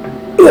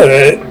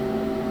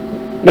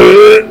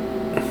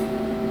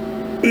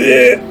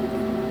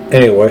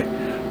 Anyway,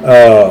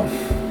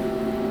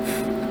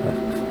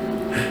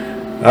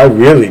 I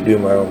really do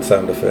my own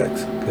sound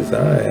effects because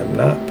I am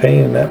not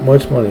paying that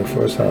much money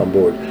for a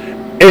soundboard.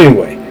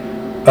 Anyway,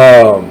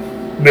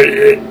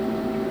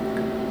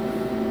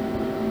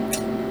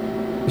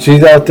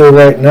 she's out there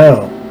right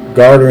now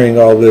garnering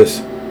all this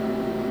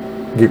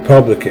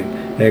Republican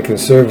and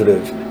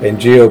conservative and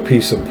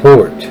GOP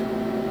support.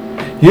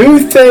 You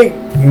think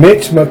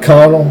Mitch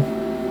McConnell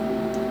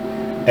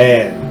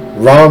and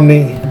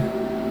Romney,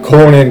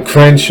 Cornyn,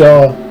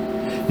 Crenshaw,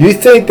 you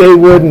think they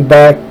wouldn't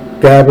back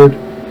Gabbard?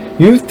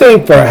 You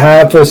think for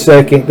half a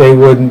second they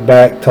wouldn't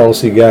back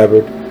Tulsi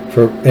Gabbard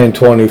in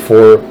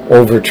 24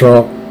 over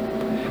Trump?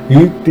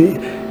 You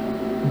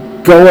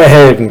go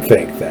ahead and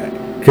think that,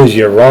 because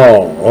you're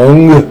wrong.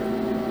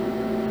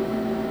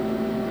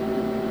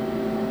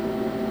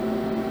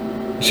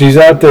 She's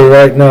out there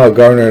right now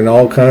garnering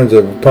all kinds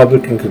of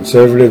Republican,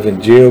 conservative,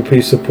 and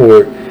GOP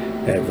support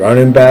and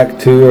running back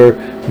to her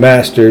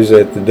masters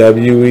at the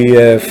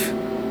WEF.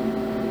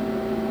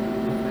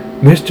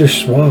 Mr.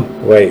 Schwab.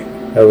 Wait,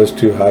 that was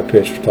too high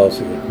pitched for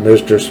Tulsi.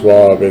 Mr.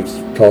 Schwab, it's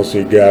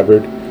Tulsi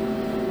Gabbard.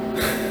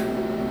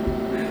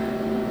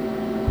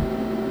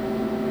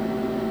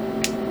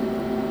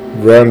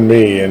 Run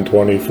me in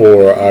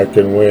 24, I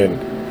can win.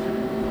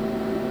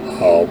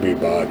 I'll be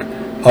back.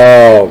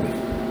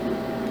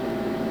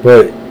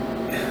 But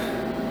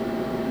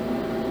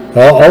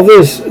all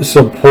this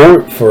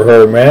support for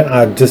her, man,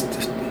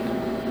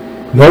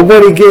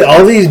 nobody get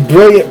all these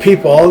brilliant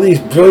people, all these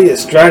brilliant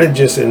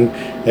strategists and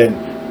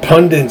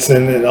pundits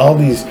and all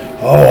these,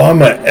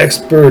 I'm an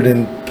expert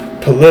in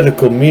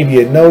political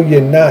media. No, you're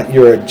not.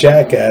 You're a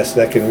jackass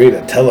that can read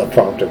a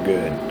teleprompter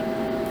good.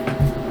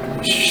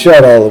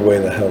 Shut all the way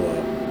the hell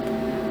up.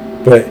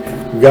 But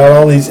we got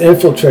all these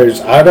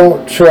infiltrators. I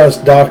don't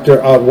trust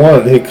Dr.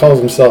 Oz. He calls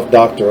himself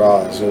Dr.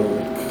 Oz. So,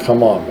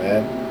 come on,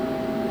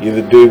 man. You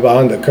the dude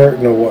behind the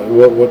curtain, or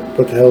what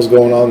the hell's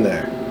going on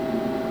there?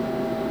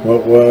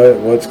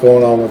 What's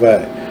going on with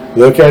that?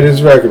 Look at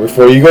his record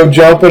before you go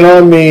jumping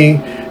on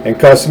me and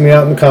cussing me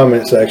out in the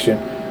comment section.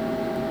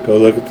 Go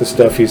look at the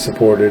stuff he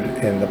supported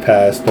in the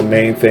past. The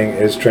main thing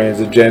is trans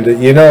agenda.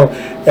 You know,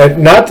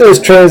 and not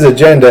just trans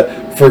agenda,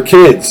 for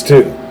kids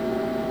too.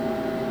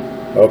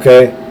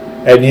 Okay?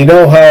 And you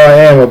know how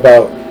I am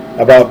about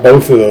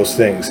both of those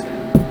things.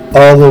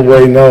 All the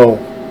way no.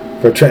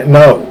 You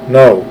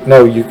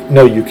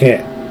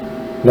can't.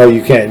 No,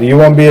 you can't. You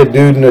want to be a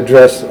dude in a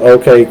dress?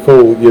 Okay,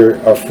 cool. You're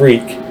a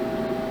freak,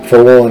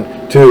 for one.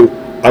 Two,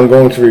 I'm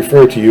going to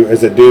refer to you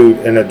as a dude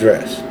in a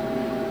dress.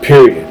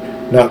 Period.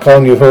 Not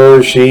calling you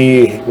her,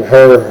 she,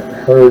 her,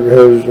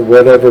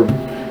 whatever.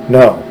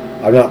 No,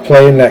 I'm not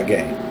playing that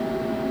game.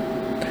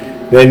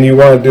 Then you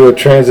want to do a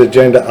trans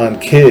agenda on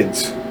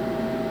kids.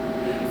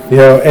 You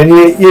know, and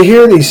you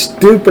hear these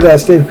stupid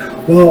ass things.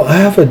 Well, I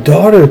have a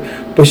daughter,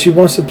 but she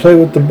wants to play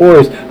with the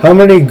boys. How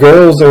many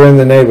girls are in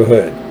the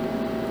neighborhood?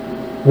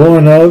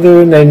 One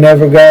other, and they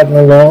never gotten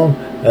along?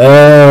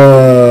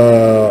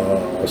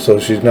 Oh, so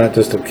she's not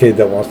just a kid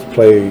that wants to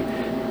play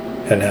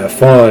and have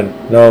fun.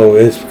 No,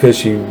 it's because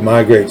she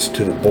migrates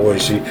to the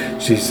boys.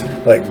 She's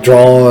like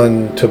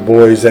drawn to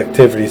boys'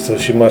 activities, so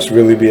she must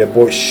really be a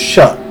boy.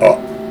 Shut up.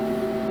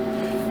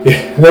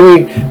 Let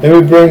me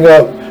bring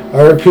up. I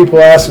heard people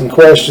asking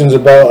questions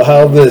about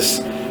how this.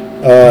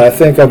 I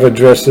think I've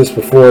addressed this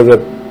before. The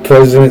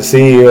president,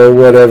 CEO,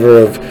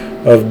 whatever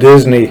of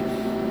Disney,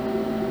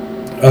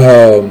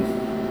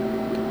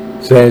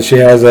 saying she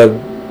has a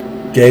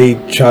gay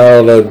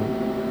child, a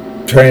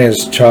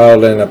trans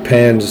child, and a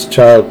pans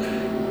child.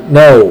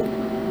 No,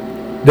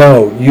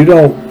 you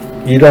don't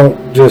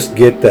just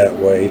get that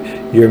way.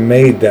 You're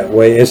made that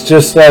way. It's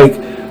just like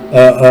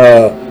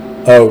a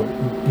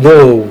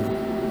little.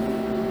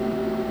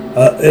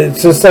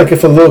 It's just like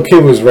if a little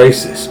kid was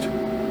racist.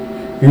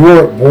 You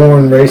weren't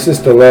born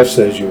racist. The left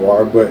says you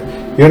are, but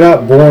you're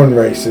not born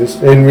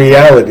racist. In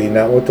reality,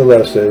 not what the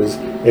left says.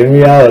 In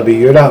reality,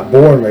 you're not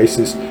born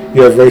racist.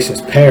 You have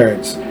racist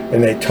parents,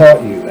 and they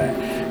taught you that.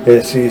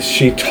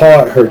 She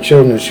taught her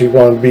children she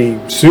wanted to be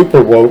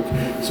super woke,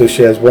 so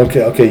she has one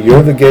kid. Okay,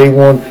 you're the gay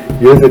one,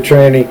 you're the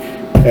tranny,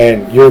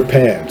 and you're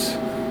Pans.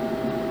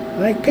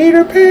 Like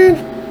Peter Pan?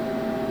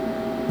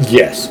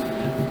 Yes.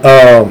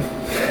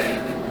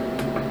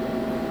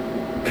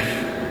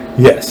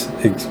 Yes.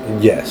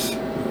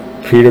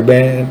 Peter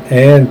Pan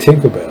and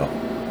Tinkerbell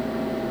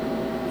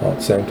all at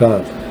the same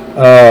time.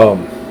 I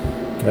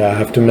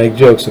have to make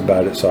jokes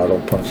about it so I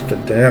don't punch the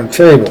damn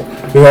table.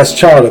 That's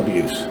child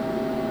abuse.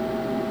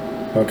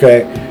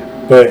 Okay?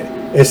 But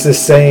it's the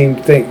same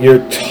thing.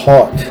 You're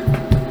taught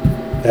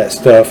that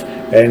stuff.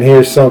 And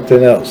here's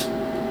something else.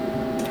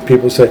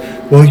 People say,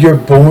 well, you're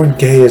born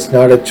gay. It's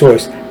not a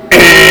choice.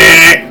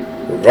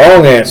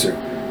 Wrong answer.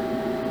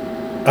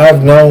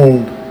 I've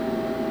known,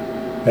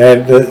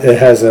 and it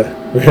has a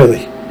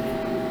really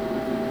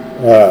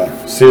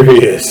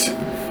serious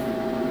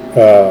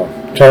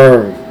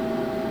term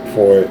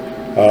for it,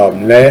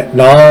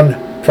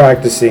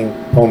 non-practicing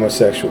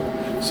homosexual.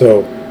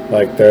 So,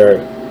 like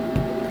they're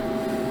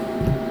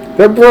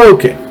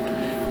broken.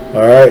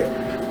 All right,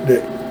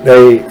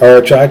 they are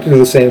attracted to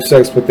the same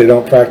sex, but they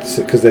don't practice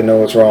it because they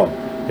know it's wrong.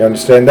 You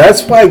understand?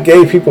 That's why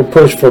gay people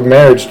push for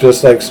marriage,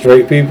 just like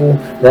straight people,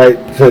 right?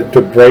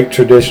 To break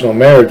traditional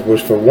marriage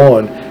was for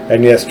one,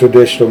 and yes,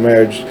 traditional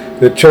marriage.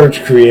 The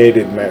church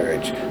created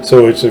marriage,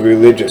 so it's a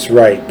religious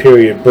right.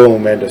 Period.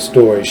 Boom. End of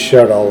story.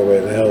 Shut all the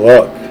way the hell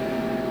up.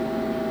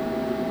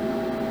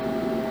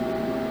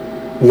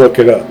 Look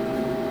it up.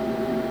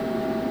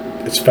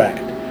 It's fact.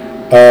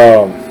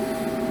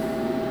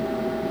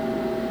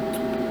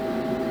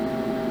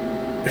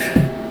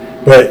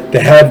 But to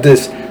have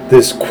this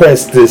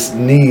quest, this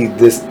need,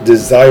 this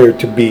desire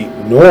to be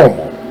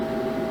normal.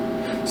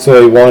 So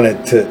he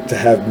wanted to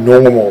have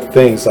normal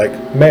things like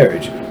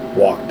marriage.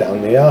 Walk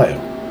down the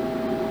aisle.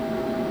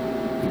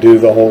 Do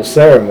the whole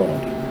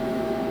ceremony.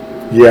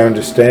 You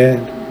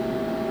understand?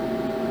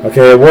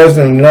 Okay, it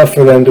wasn't enough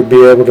for them to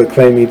be able to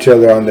claim each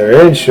other on their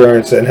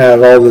insurance and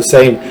have all the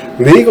same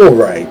legal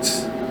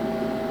rights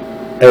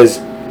as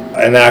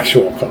an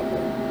actual couple.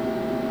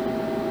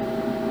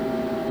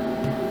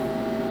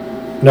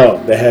 No,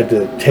 they had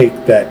to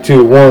take that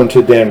to, one,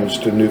 to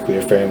damage the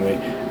nuclear family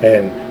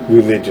and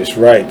religious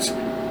rights,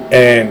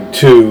 and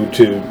two,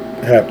 to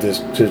have this,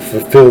 to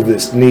fulfill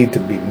this need to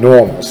be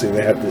normal. See,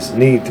 they have this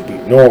need to be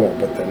normal,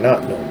 but they're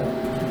not normal.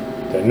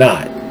 They're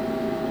not.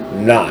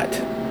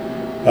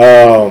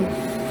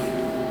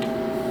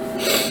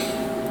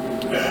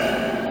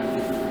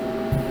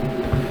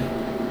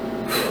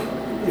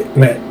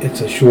 Man,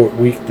 it's a short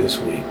week this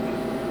week.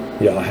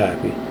 Y'all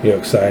happy? You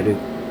excited?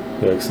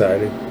 You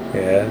excited?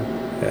 Yeah,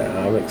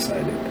 I'm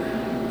excited.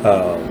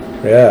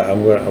 Yeah,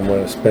 I'm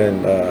gonna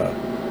spend a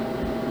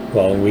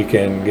long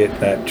weekend getting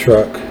that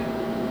truck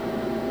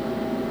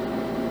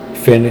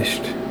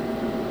finished,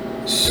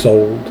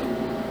 sold,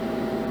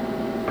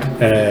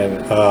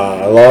 and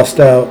I lost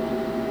out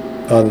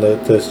on the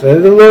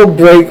little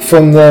break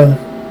from the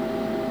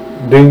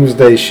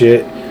doomsday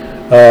shit.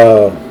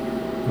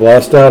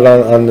 Lost out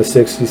on the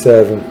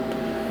 67.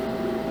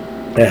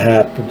 It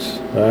happens.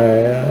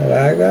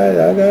 I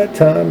got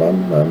time.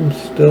 I'm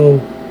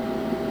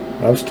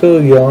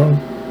still young.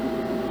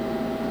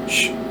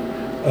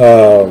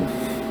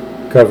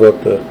 Cover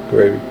up the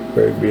gray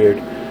beard.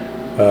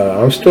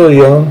 I'm still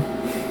young.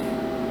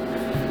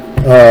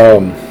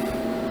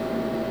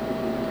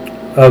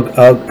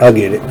 I'll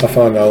get it. I'll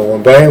find another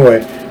one. But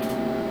anyway,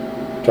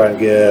 trying to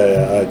get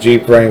a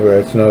Jeep Wrangler.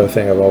 It's another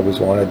thing I've always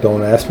wanted.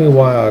 Don't ask me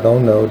why. I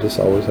don't know. Just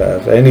always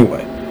have.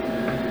 Anyway,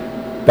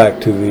 back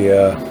to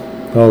the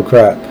oh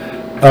crap.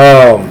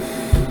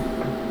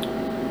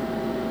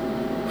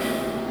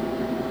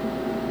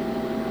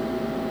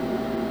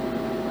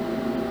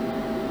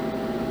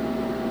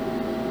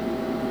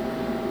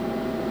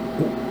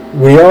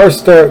 We are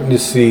starting to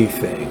see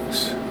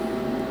things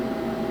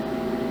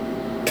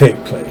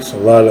take place. A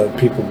lot of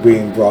people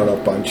being brought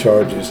up on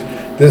charges.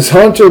 This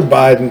Hunter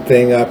Biden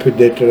thing I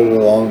predicted a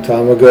long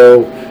time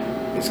ago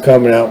is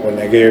coming out when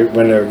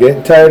they're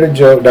getting tired of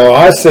Joe. Now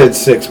I said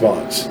 6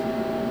 months,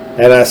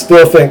 and I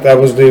still think that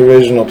was the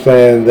original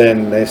plan.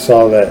 Then they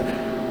saw that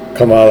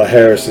Kamala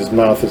Harris's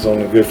mouth is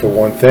only good for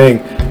one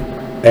thing,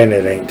 and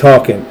it ain't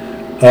talking.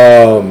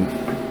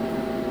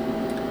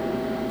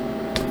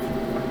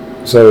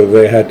 So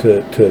they had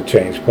to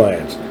change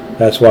plans.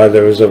 That's why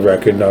there was a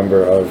record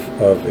number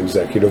of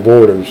executive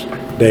orders.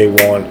 Day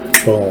one,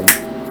 boom,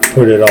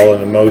 put it all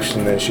in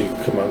motion. Then she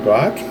come on and go,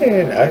 I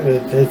can't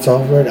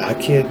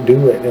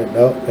do it. And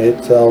no,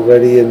 it's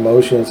already in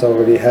motion. It's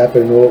already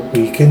happened. What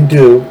we can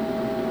do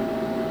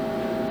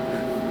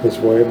is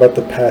worry about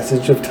the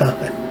passage of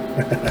time.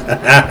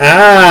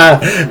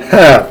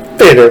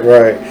 Fit it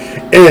right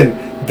in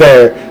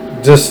there,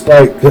 just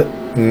like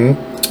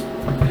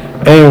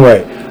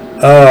Anyway,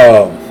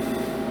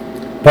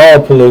 Paul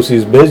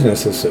Pelosi's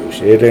business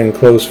associate and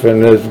close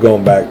friend is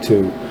going back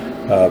to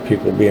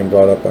people being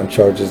brought up on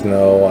charges.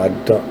 No, I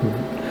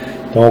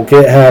don't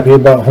get happy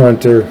about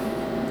Hunter.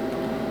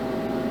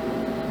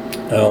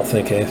 I don't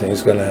think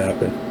anything's going to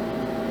happen.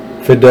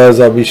 If it does,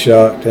 I'll be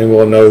shocked, and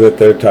we'll know that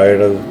they're tired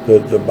of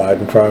the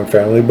Biden crime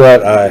family,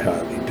 but I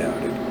highly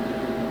doubt it.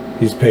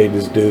 He's paid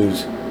his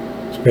dues.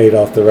 He's paid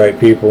off the right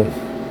people.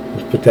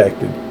 He's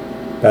protected,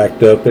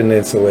 backed up, and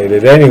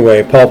insulated.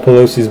 Anyway, Paul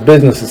Pelosi's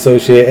business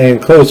associate and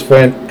close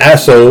friend,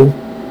 Asso,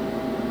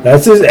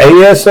 that's his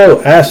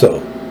ASO,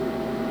 Asso.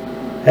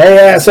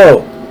 Hey,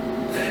 Asso.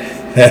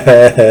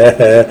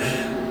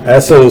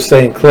 Asso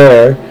St.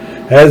 Clair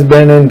has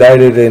been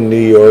indicted in New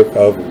York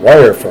of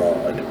wire fraud.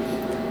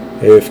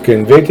 If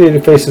convicted, he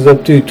faces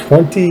up to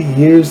 20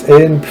 years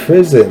in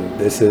prison.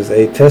 This is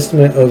a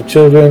testament of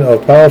children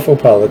of powerful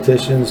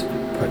politicians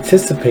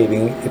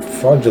participating in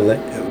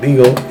fraudulent,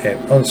 illegal, and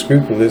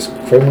unscrupulous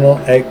criminal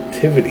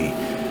activity.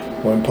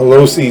 When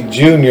Pelosi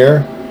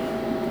Jr.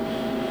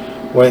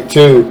 went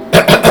to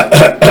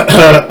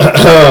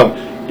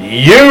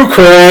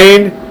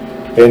Ukraine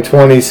in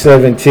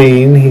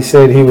 2017, he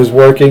said he was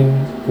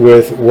working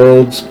with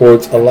World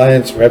Sports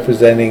Alliance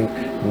representing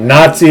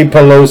Nazi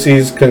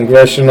Pelosi's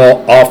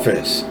congressional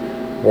office.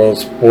 World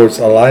Sports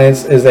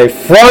Alliance is a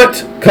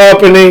front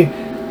company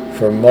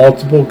for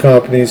multiple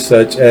companies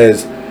such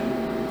as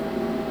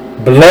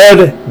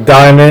Blood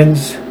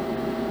Diamonds.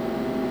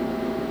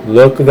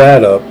 Look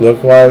that up.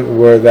 Look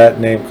where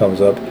that name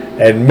comes up.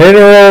 And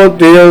mineral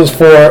deals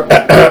for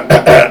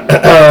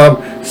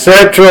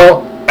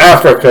Central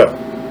Africa.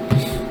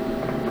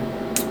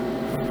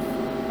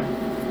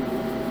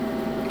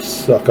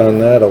 Suck on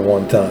that at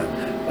one time.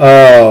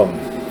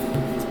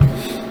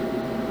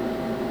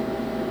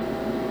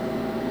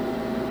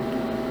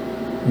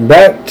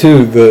 Back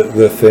to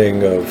the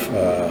thing of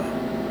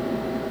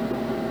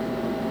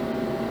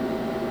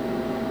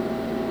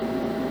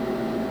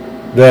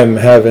them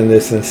having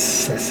this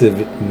incessive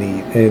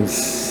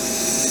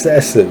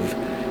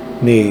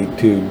need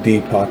to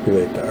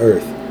depopulate the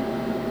earth.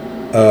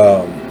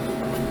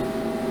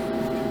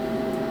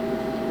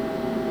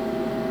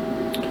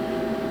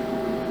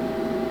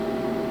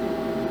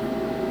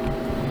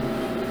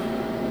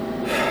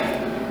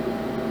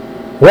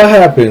 What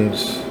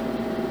happens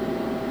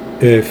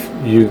if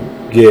you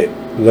get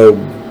low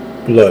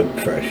blood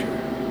pressure?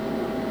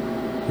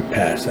 You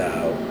pass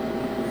out,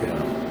 you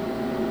know.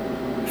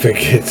 If it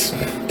gets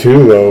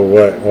too low,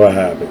 what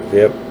happens?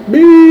 Yep.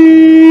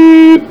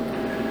 Beep.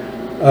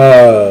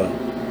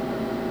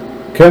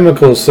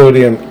 chemical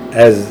sodium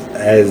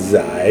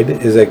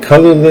azide is a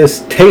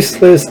colorless,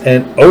 tasteless,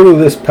 and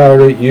odorless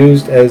powder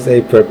used as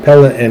a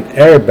propellant in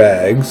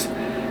airbags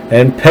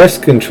and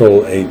pest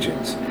control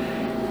agents.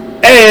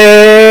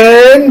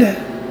 And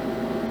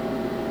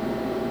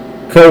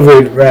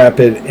COVID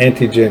rapid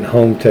antigen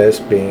home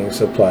test being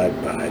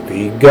supplied by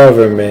the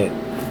government.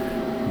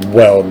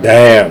 Well,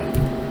 damn.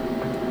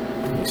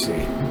 You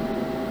see,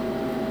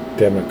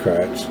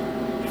 Democrats,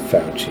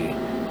 Fauci,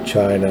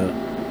 China,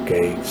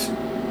 Gates.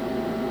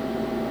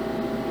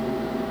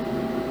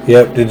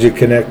 Yep, did you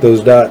connect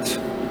those dots?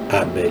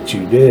 I bet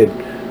you did.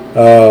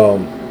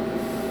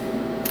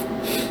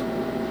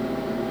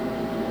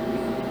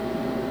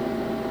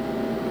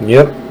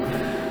 Yep.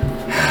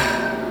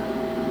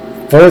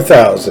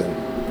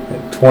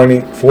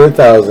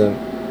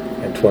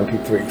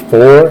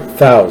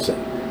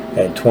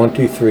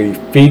 4,023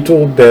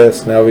 fetal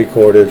deaths now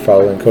recorded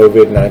following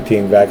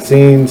COVID-19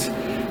 vaccines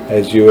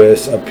as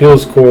U.S.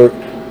 Appeals Court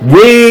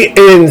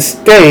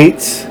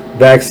reinstates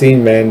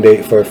vaccine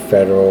mandate for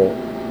federal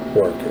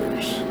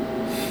workers.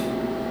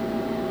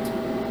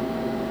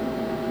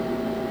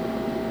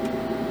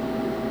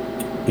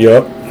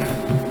 Yup.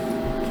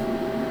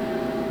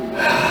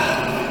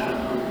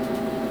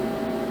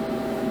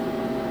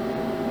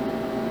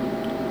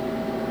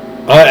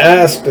 I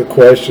asked a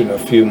question a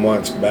few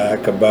months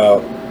back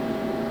about,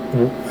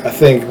 I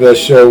think the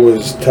show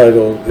was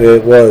titled,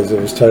 it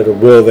was titled,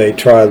 Will They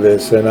Try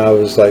This? And I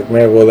was like,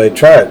 man, will they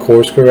try a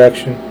course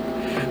correction?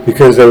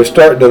 Because they were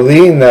starting to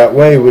lean that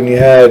way when you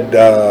had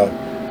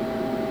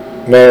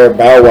Mayor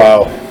Bow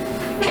Wow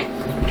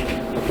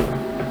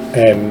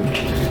and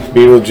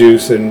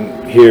Beetlejuice and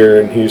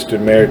here in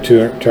Houston, Mayor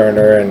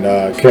Turner and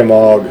Kim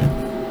Og,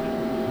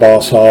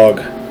 Boss Hogg,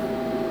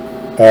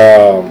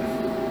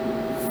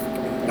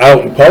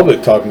 out in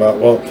public talking about,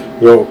 well,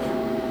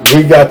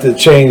 we got to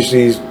change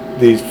these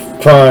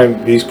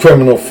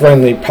criminal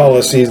friendly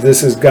policies.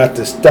 This has got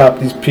to stop.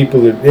 These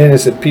people are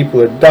innocent.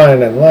 People are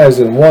dying and lives,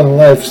 and one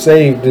life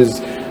saved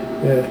is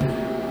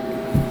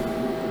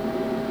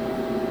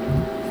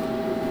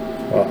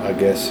well, I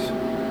guess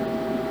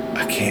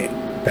I can't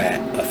bat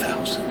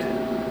 1,000.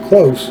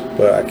 Close,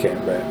 but I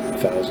can't bat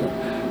 1,000.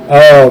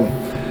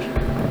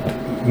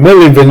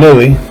 Milli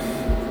Vanilli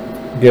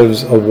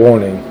gives a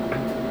warning.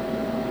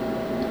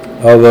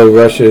 Although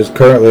Russia is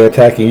currently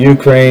attacking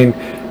Ukraine,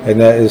 and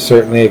that is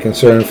certainly a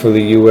concern for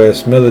the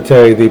U.S.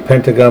 military, the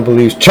Pentagon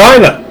believes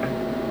China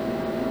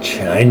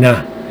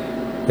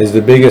is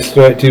the biggest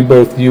threat to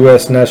both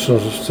U.S. national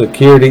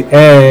security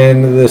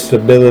and the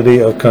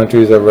stability of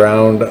countries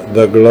around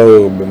the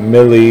globe.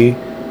 Milli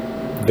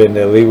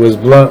Vanilli was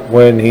blunt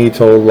when he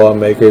told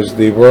lawmakers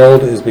the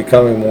world is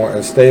becoming more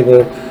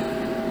unstable,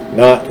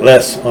 not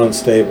less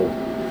unstable.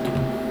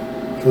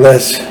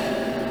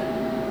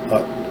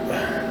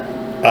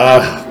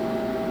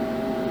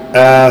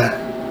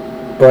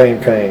 Brain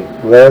pain.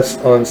 Less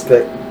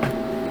unstable.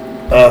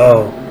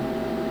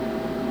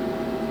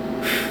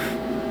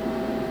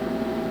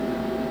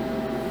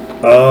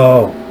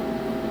 Oh.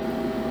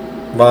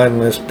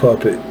 Mindless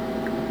puppet.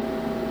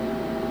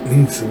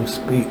 Needs some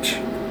speech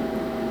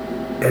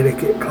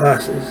etiquette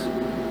classes.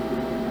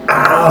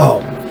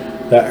 Ow.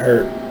 That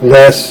hurt.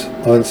 Less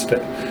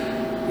unstable.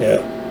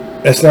 Yeah.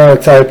 It's not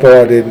a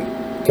typo. I didn't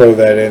throw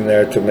that in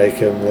there to make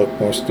him look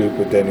more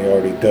stupid than he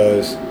already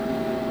does.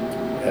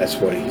 That's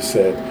what he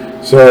said.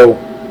 So,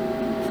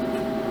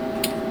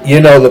 you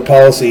know, the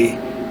policy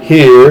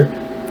here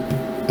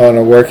on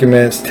a working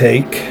man's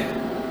take,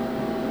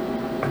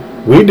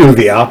 we do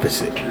the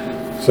opposite.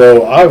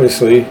 So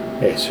obviously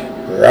it's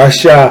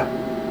Russia.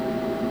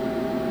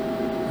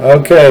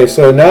 Okay,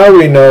 so now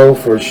we know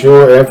for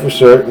sure and for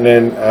certain,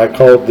 and I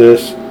called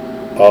this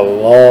a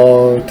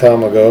long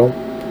time ago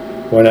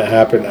when it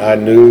happened. I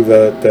knew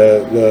that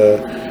the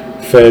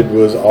Fed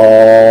was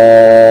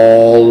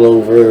all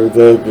over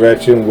the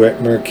Gretchen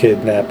Whitmer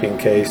kidnapping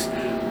case.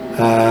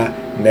 I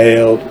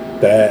nailed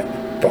that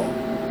from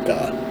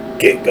the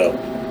get-go.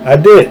 I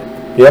did.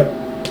 Yep.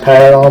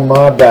 Pat on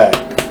my back.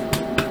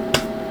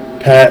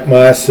 Pat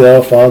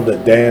myself on the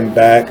damn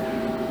back.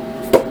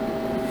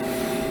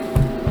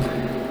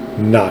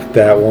 Knocked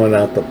that one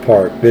out the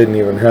park. Didn't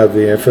even have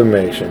the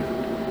information.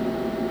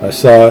 I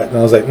saw it and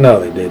I was like, no,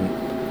 they didn't.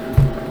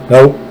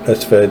 Nope,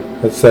 that's Fed.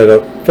 That's set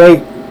up.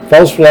 Fake.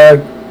 False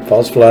flag.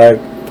 False flag.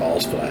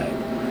 False flag.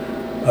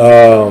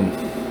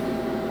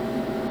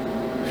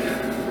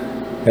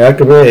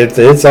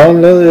 It's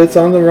on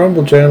the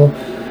Rumble channel.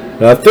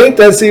 And I think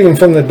that's even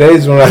from the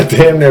days when I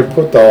damn near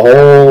put the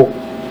whole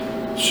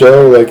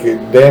show, like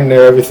damn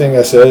near everything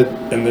I said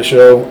in the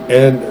show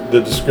and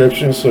the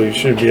description, so you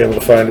should be able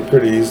to find it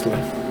pretty easily.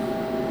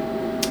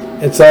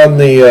 It's on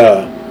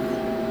the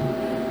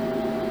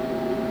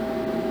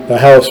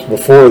house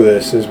before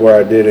this is where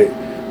I did it.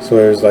 So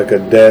there's like a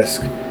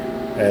desk,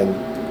 and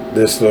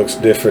this looks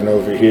different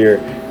over here,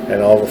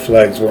 and all the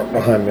flags weren't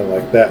behind me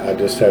like that. I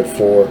just had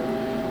 4,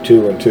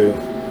 2 and 2,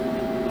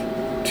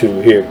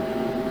 2 here,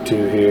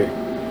 2 here,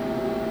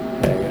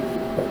 hang it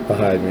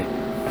behind me.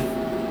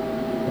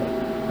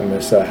 I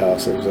miss that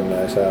house. It was a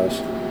nice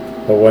house.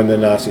 But when the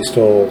Nazis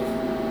stole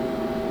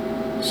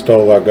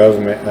our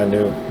government, I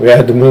knew we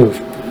had to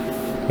move.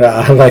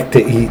 I like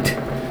to eat.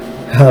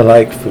 I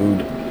like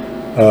food.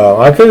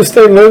 I could have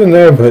stayed living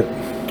there, but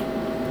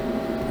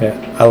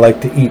yeah, I like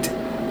to eat.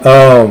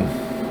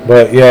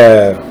 But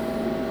yeah,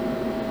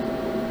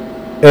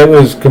 it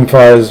was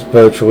comprised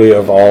virtually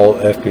of all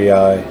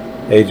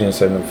FBI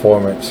agents and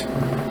informants.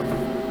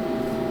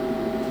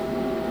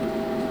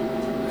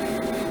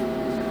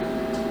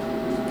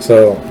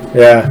 So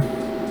yeah,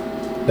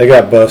 they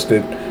got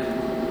busted.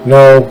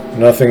 No,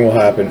 nothing will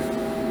happen.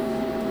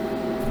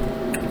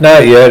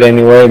 Not yet,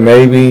 anyway.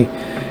 Maybe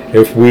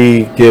if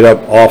we get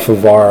up off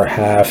of our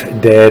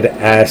half-dead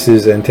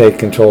asses and take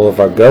control of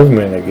our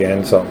government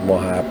again, something will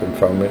happen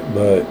from it.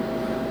 But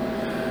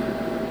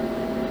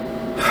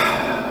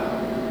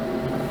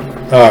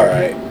all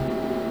right,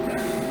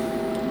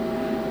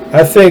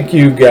 I think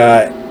you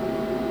got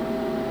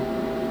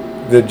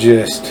the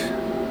gist.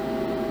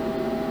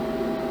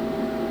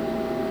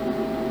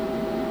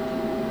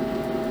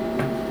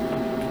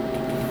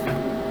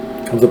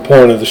 The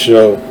point of the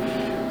show.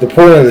 The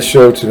point of the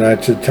show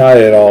tonight, to tie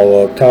it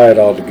all up, tie it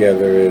all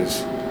together,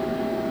 is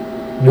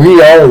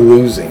we are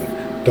losing.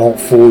 Don't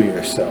fool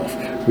yourself.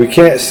 We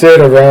can't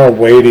sit around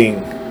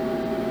waiting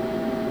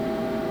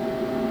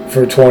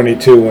for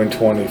 22 and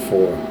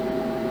 24.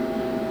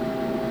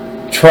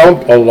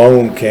 Trump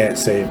alone can't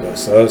save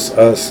us.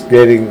 Us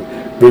getting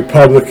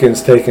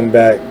Republicans taking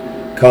back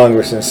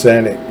Congress and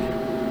Senate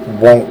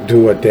won't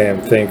do a damn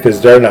thing,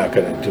 because they're not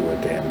going to do a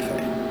damn thing.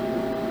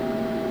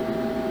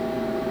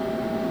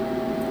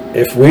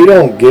 If we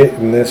don't get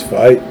in this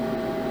fight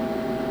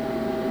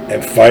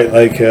and fight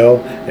like hell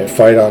and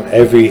fight on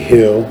every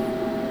hill,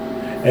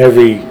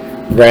 every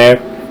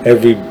ramp,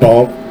 every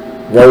bump,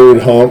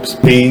 road hump,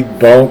 speed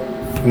bump,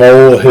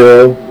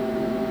 molehill,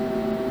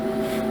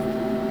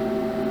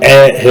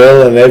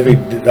 anthill, and every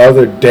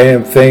other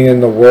damn thing in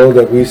the world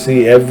that we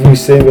see, every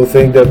single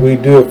thing that we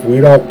do, if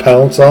we don't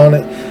pounce on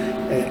it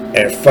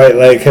and fight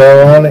like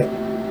hell on it,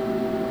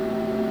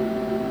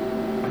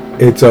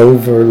 it's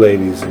over,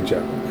 ladies and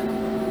gentlemen.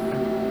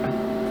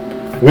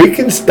 We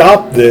can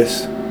stop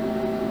this.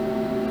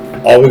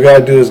 All we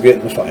gotta do is get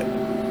in the fight.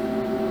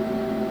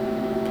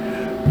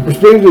 Which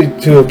brings me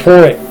to a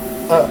point.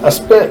 I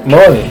spent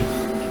money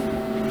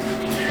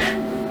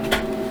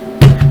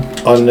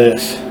on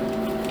this.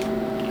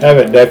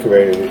 Haven't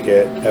decorated it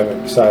yet.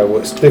 Haven't decided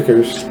what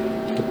stickers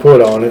to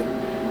put on it.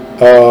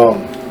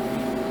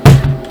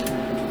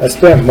 I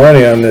spent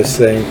money on this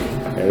thing.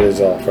 It is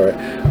off, right?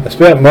 I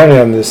spent money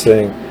on this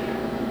thing.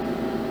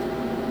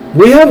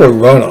 We have a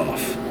runoff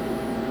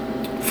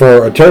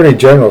for Attorney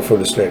General for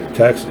the state of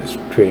Texas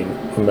between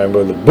a member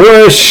of the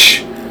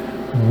Bush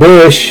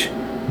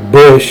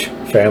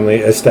family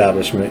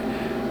establishment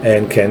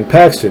and Ken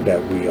Paxton,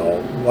 that we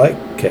all like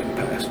Ken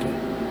Paxton.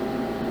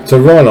 It's a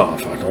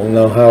runoff. I don't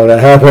know how that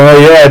happened. Oh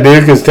yeah,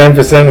 dude, because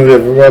 10% of the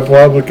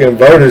Republican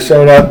voters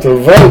showed up to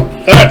vote.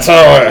 That's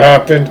how it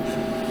happened.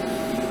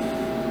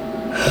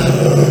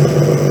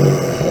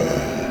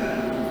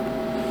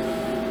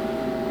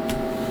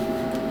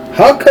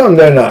 How come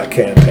they're not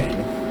campaigning?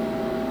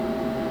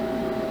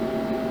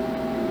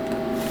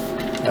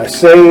 I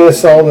say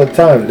this all the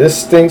time. This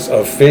stinks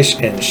of fish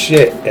and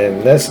shit.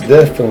 And this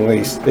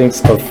definitely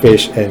stinks of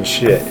fish and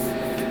shit.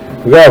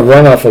 We got a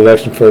runoff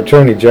election for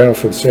Attorney General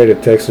for the state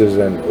of Texas,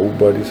 and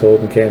nobody's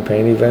holding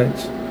campaign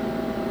events.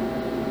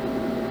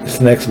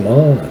 It's next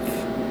month.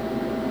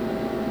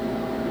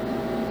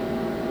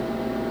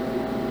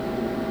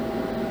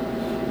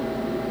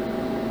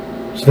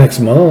 It's next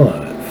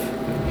month.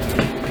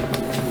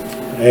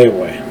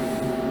 Anyway.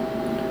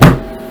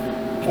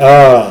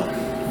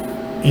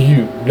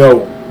 You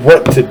know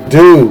what to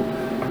do.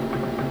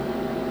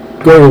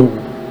 Go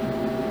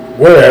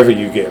wherever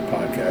you get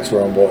podcasts,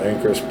 Rumble,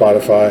 Anchor,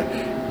 Spotify,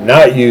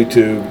 not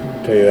YouTube,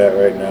 I'll tell you that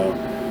right now.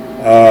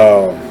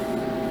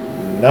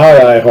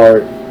 Not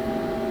iHeart,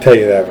 tell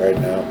you that right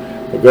now.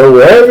 But go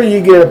wherever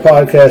you get a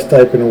podcast,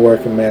 type in the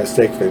Working Man's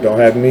Take. If they don't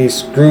have me,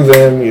 screw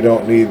them, you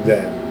don't need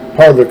them.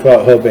 Part of the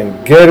Clout Hub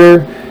and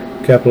Getter.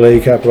 Capital A,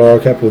 capital R,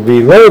 capital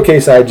B,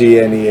 lowercase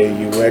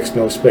IGNEAUX,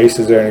 no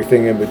spaces or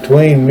anything in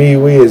between. Me,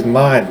 we is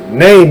my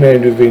name,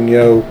 Andrew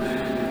Vigneault.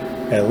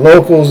 And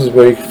Locals is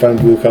where you can find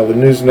Blue Collar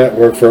News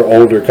Network for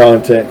older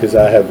content, because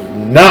I have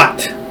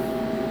not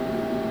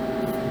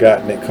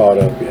gotten it caught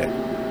up yet.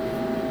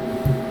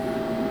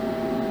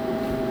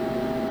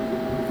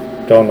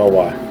 Don't know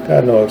why.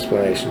 Got no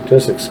explanation.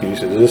 Just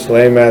excuses. Just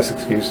lame ass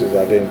excuses.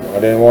 I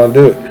didn't want to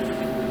do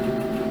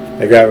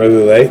it. It got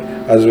really late.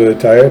 I was really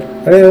tired.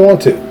 I didn't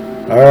want to.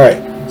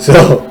 Alright,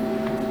 so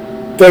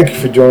thank you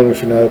for joining me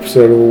for another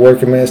episode of A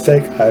Working Man's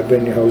Take. I've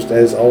been your host,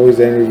 as always,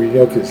 Andrew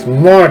Vigneault. It's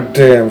my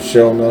damn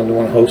show. I'm the only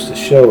one to host the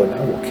show, and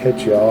I will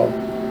catch y'all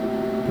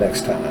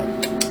next time.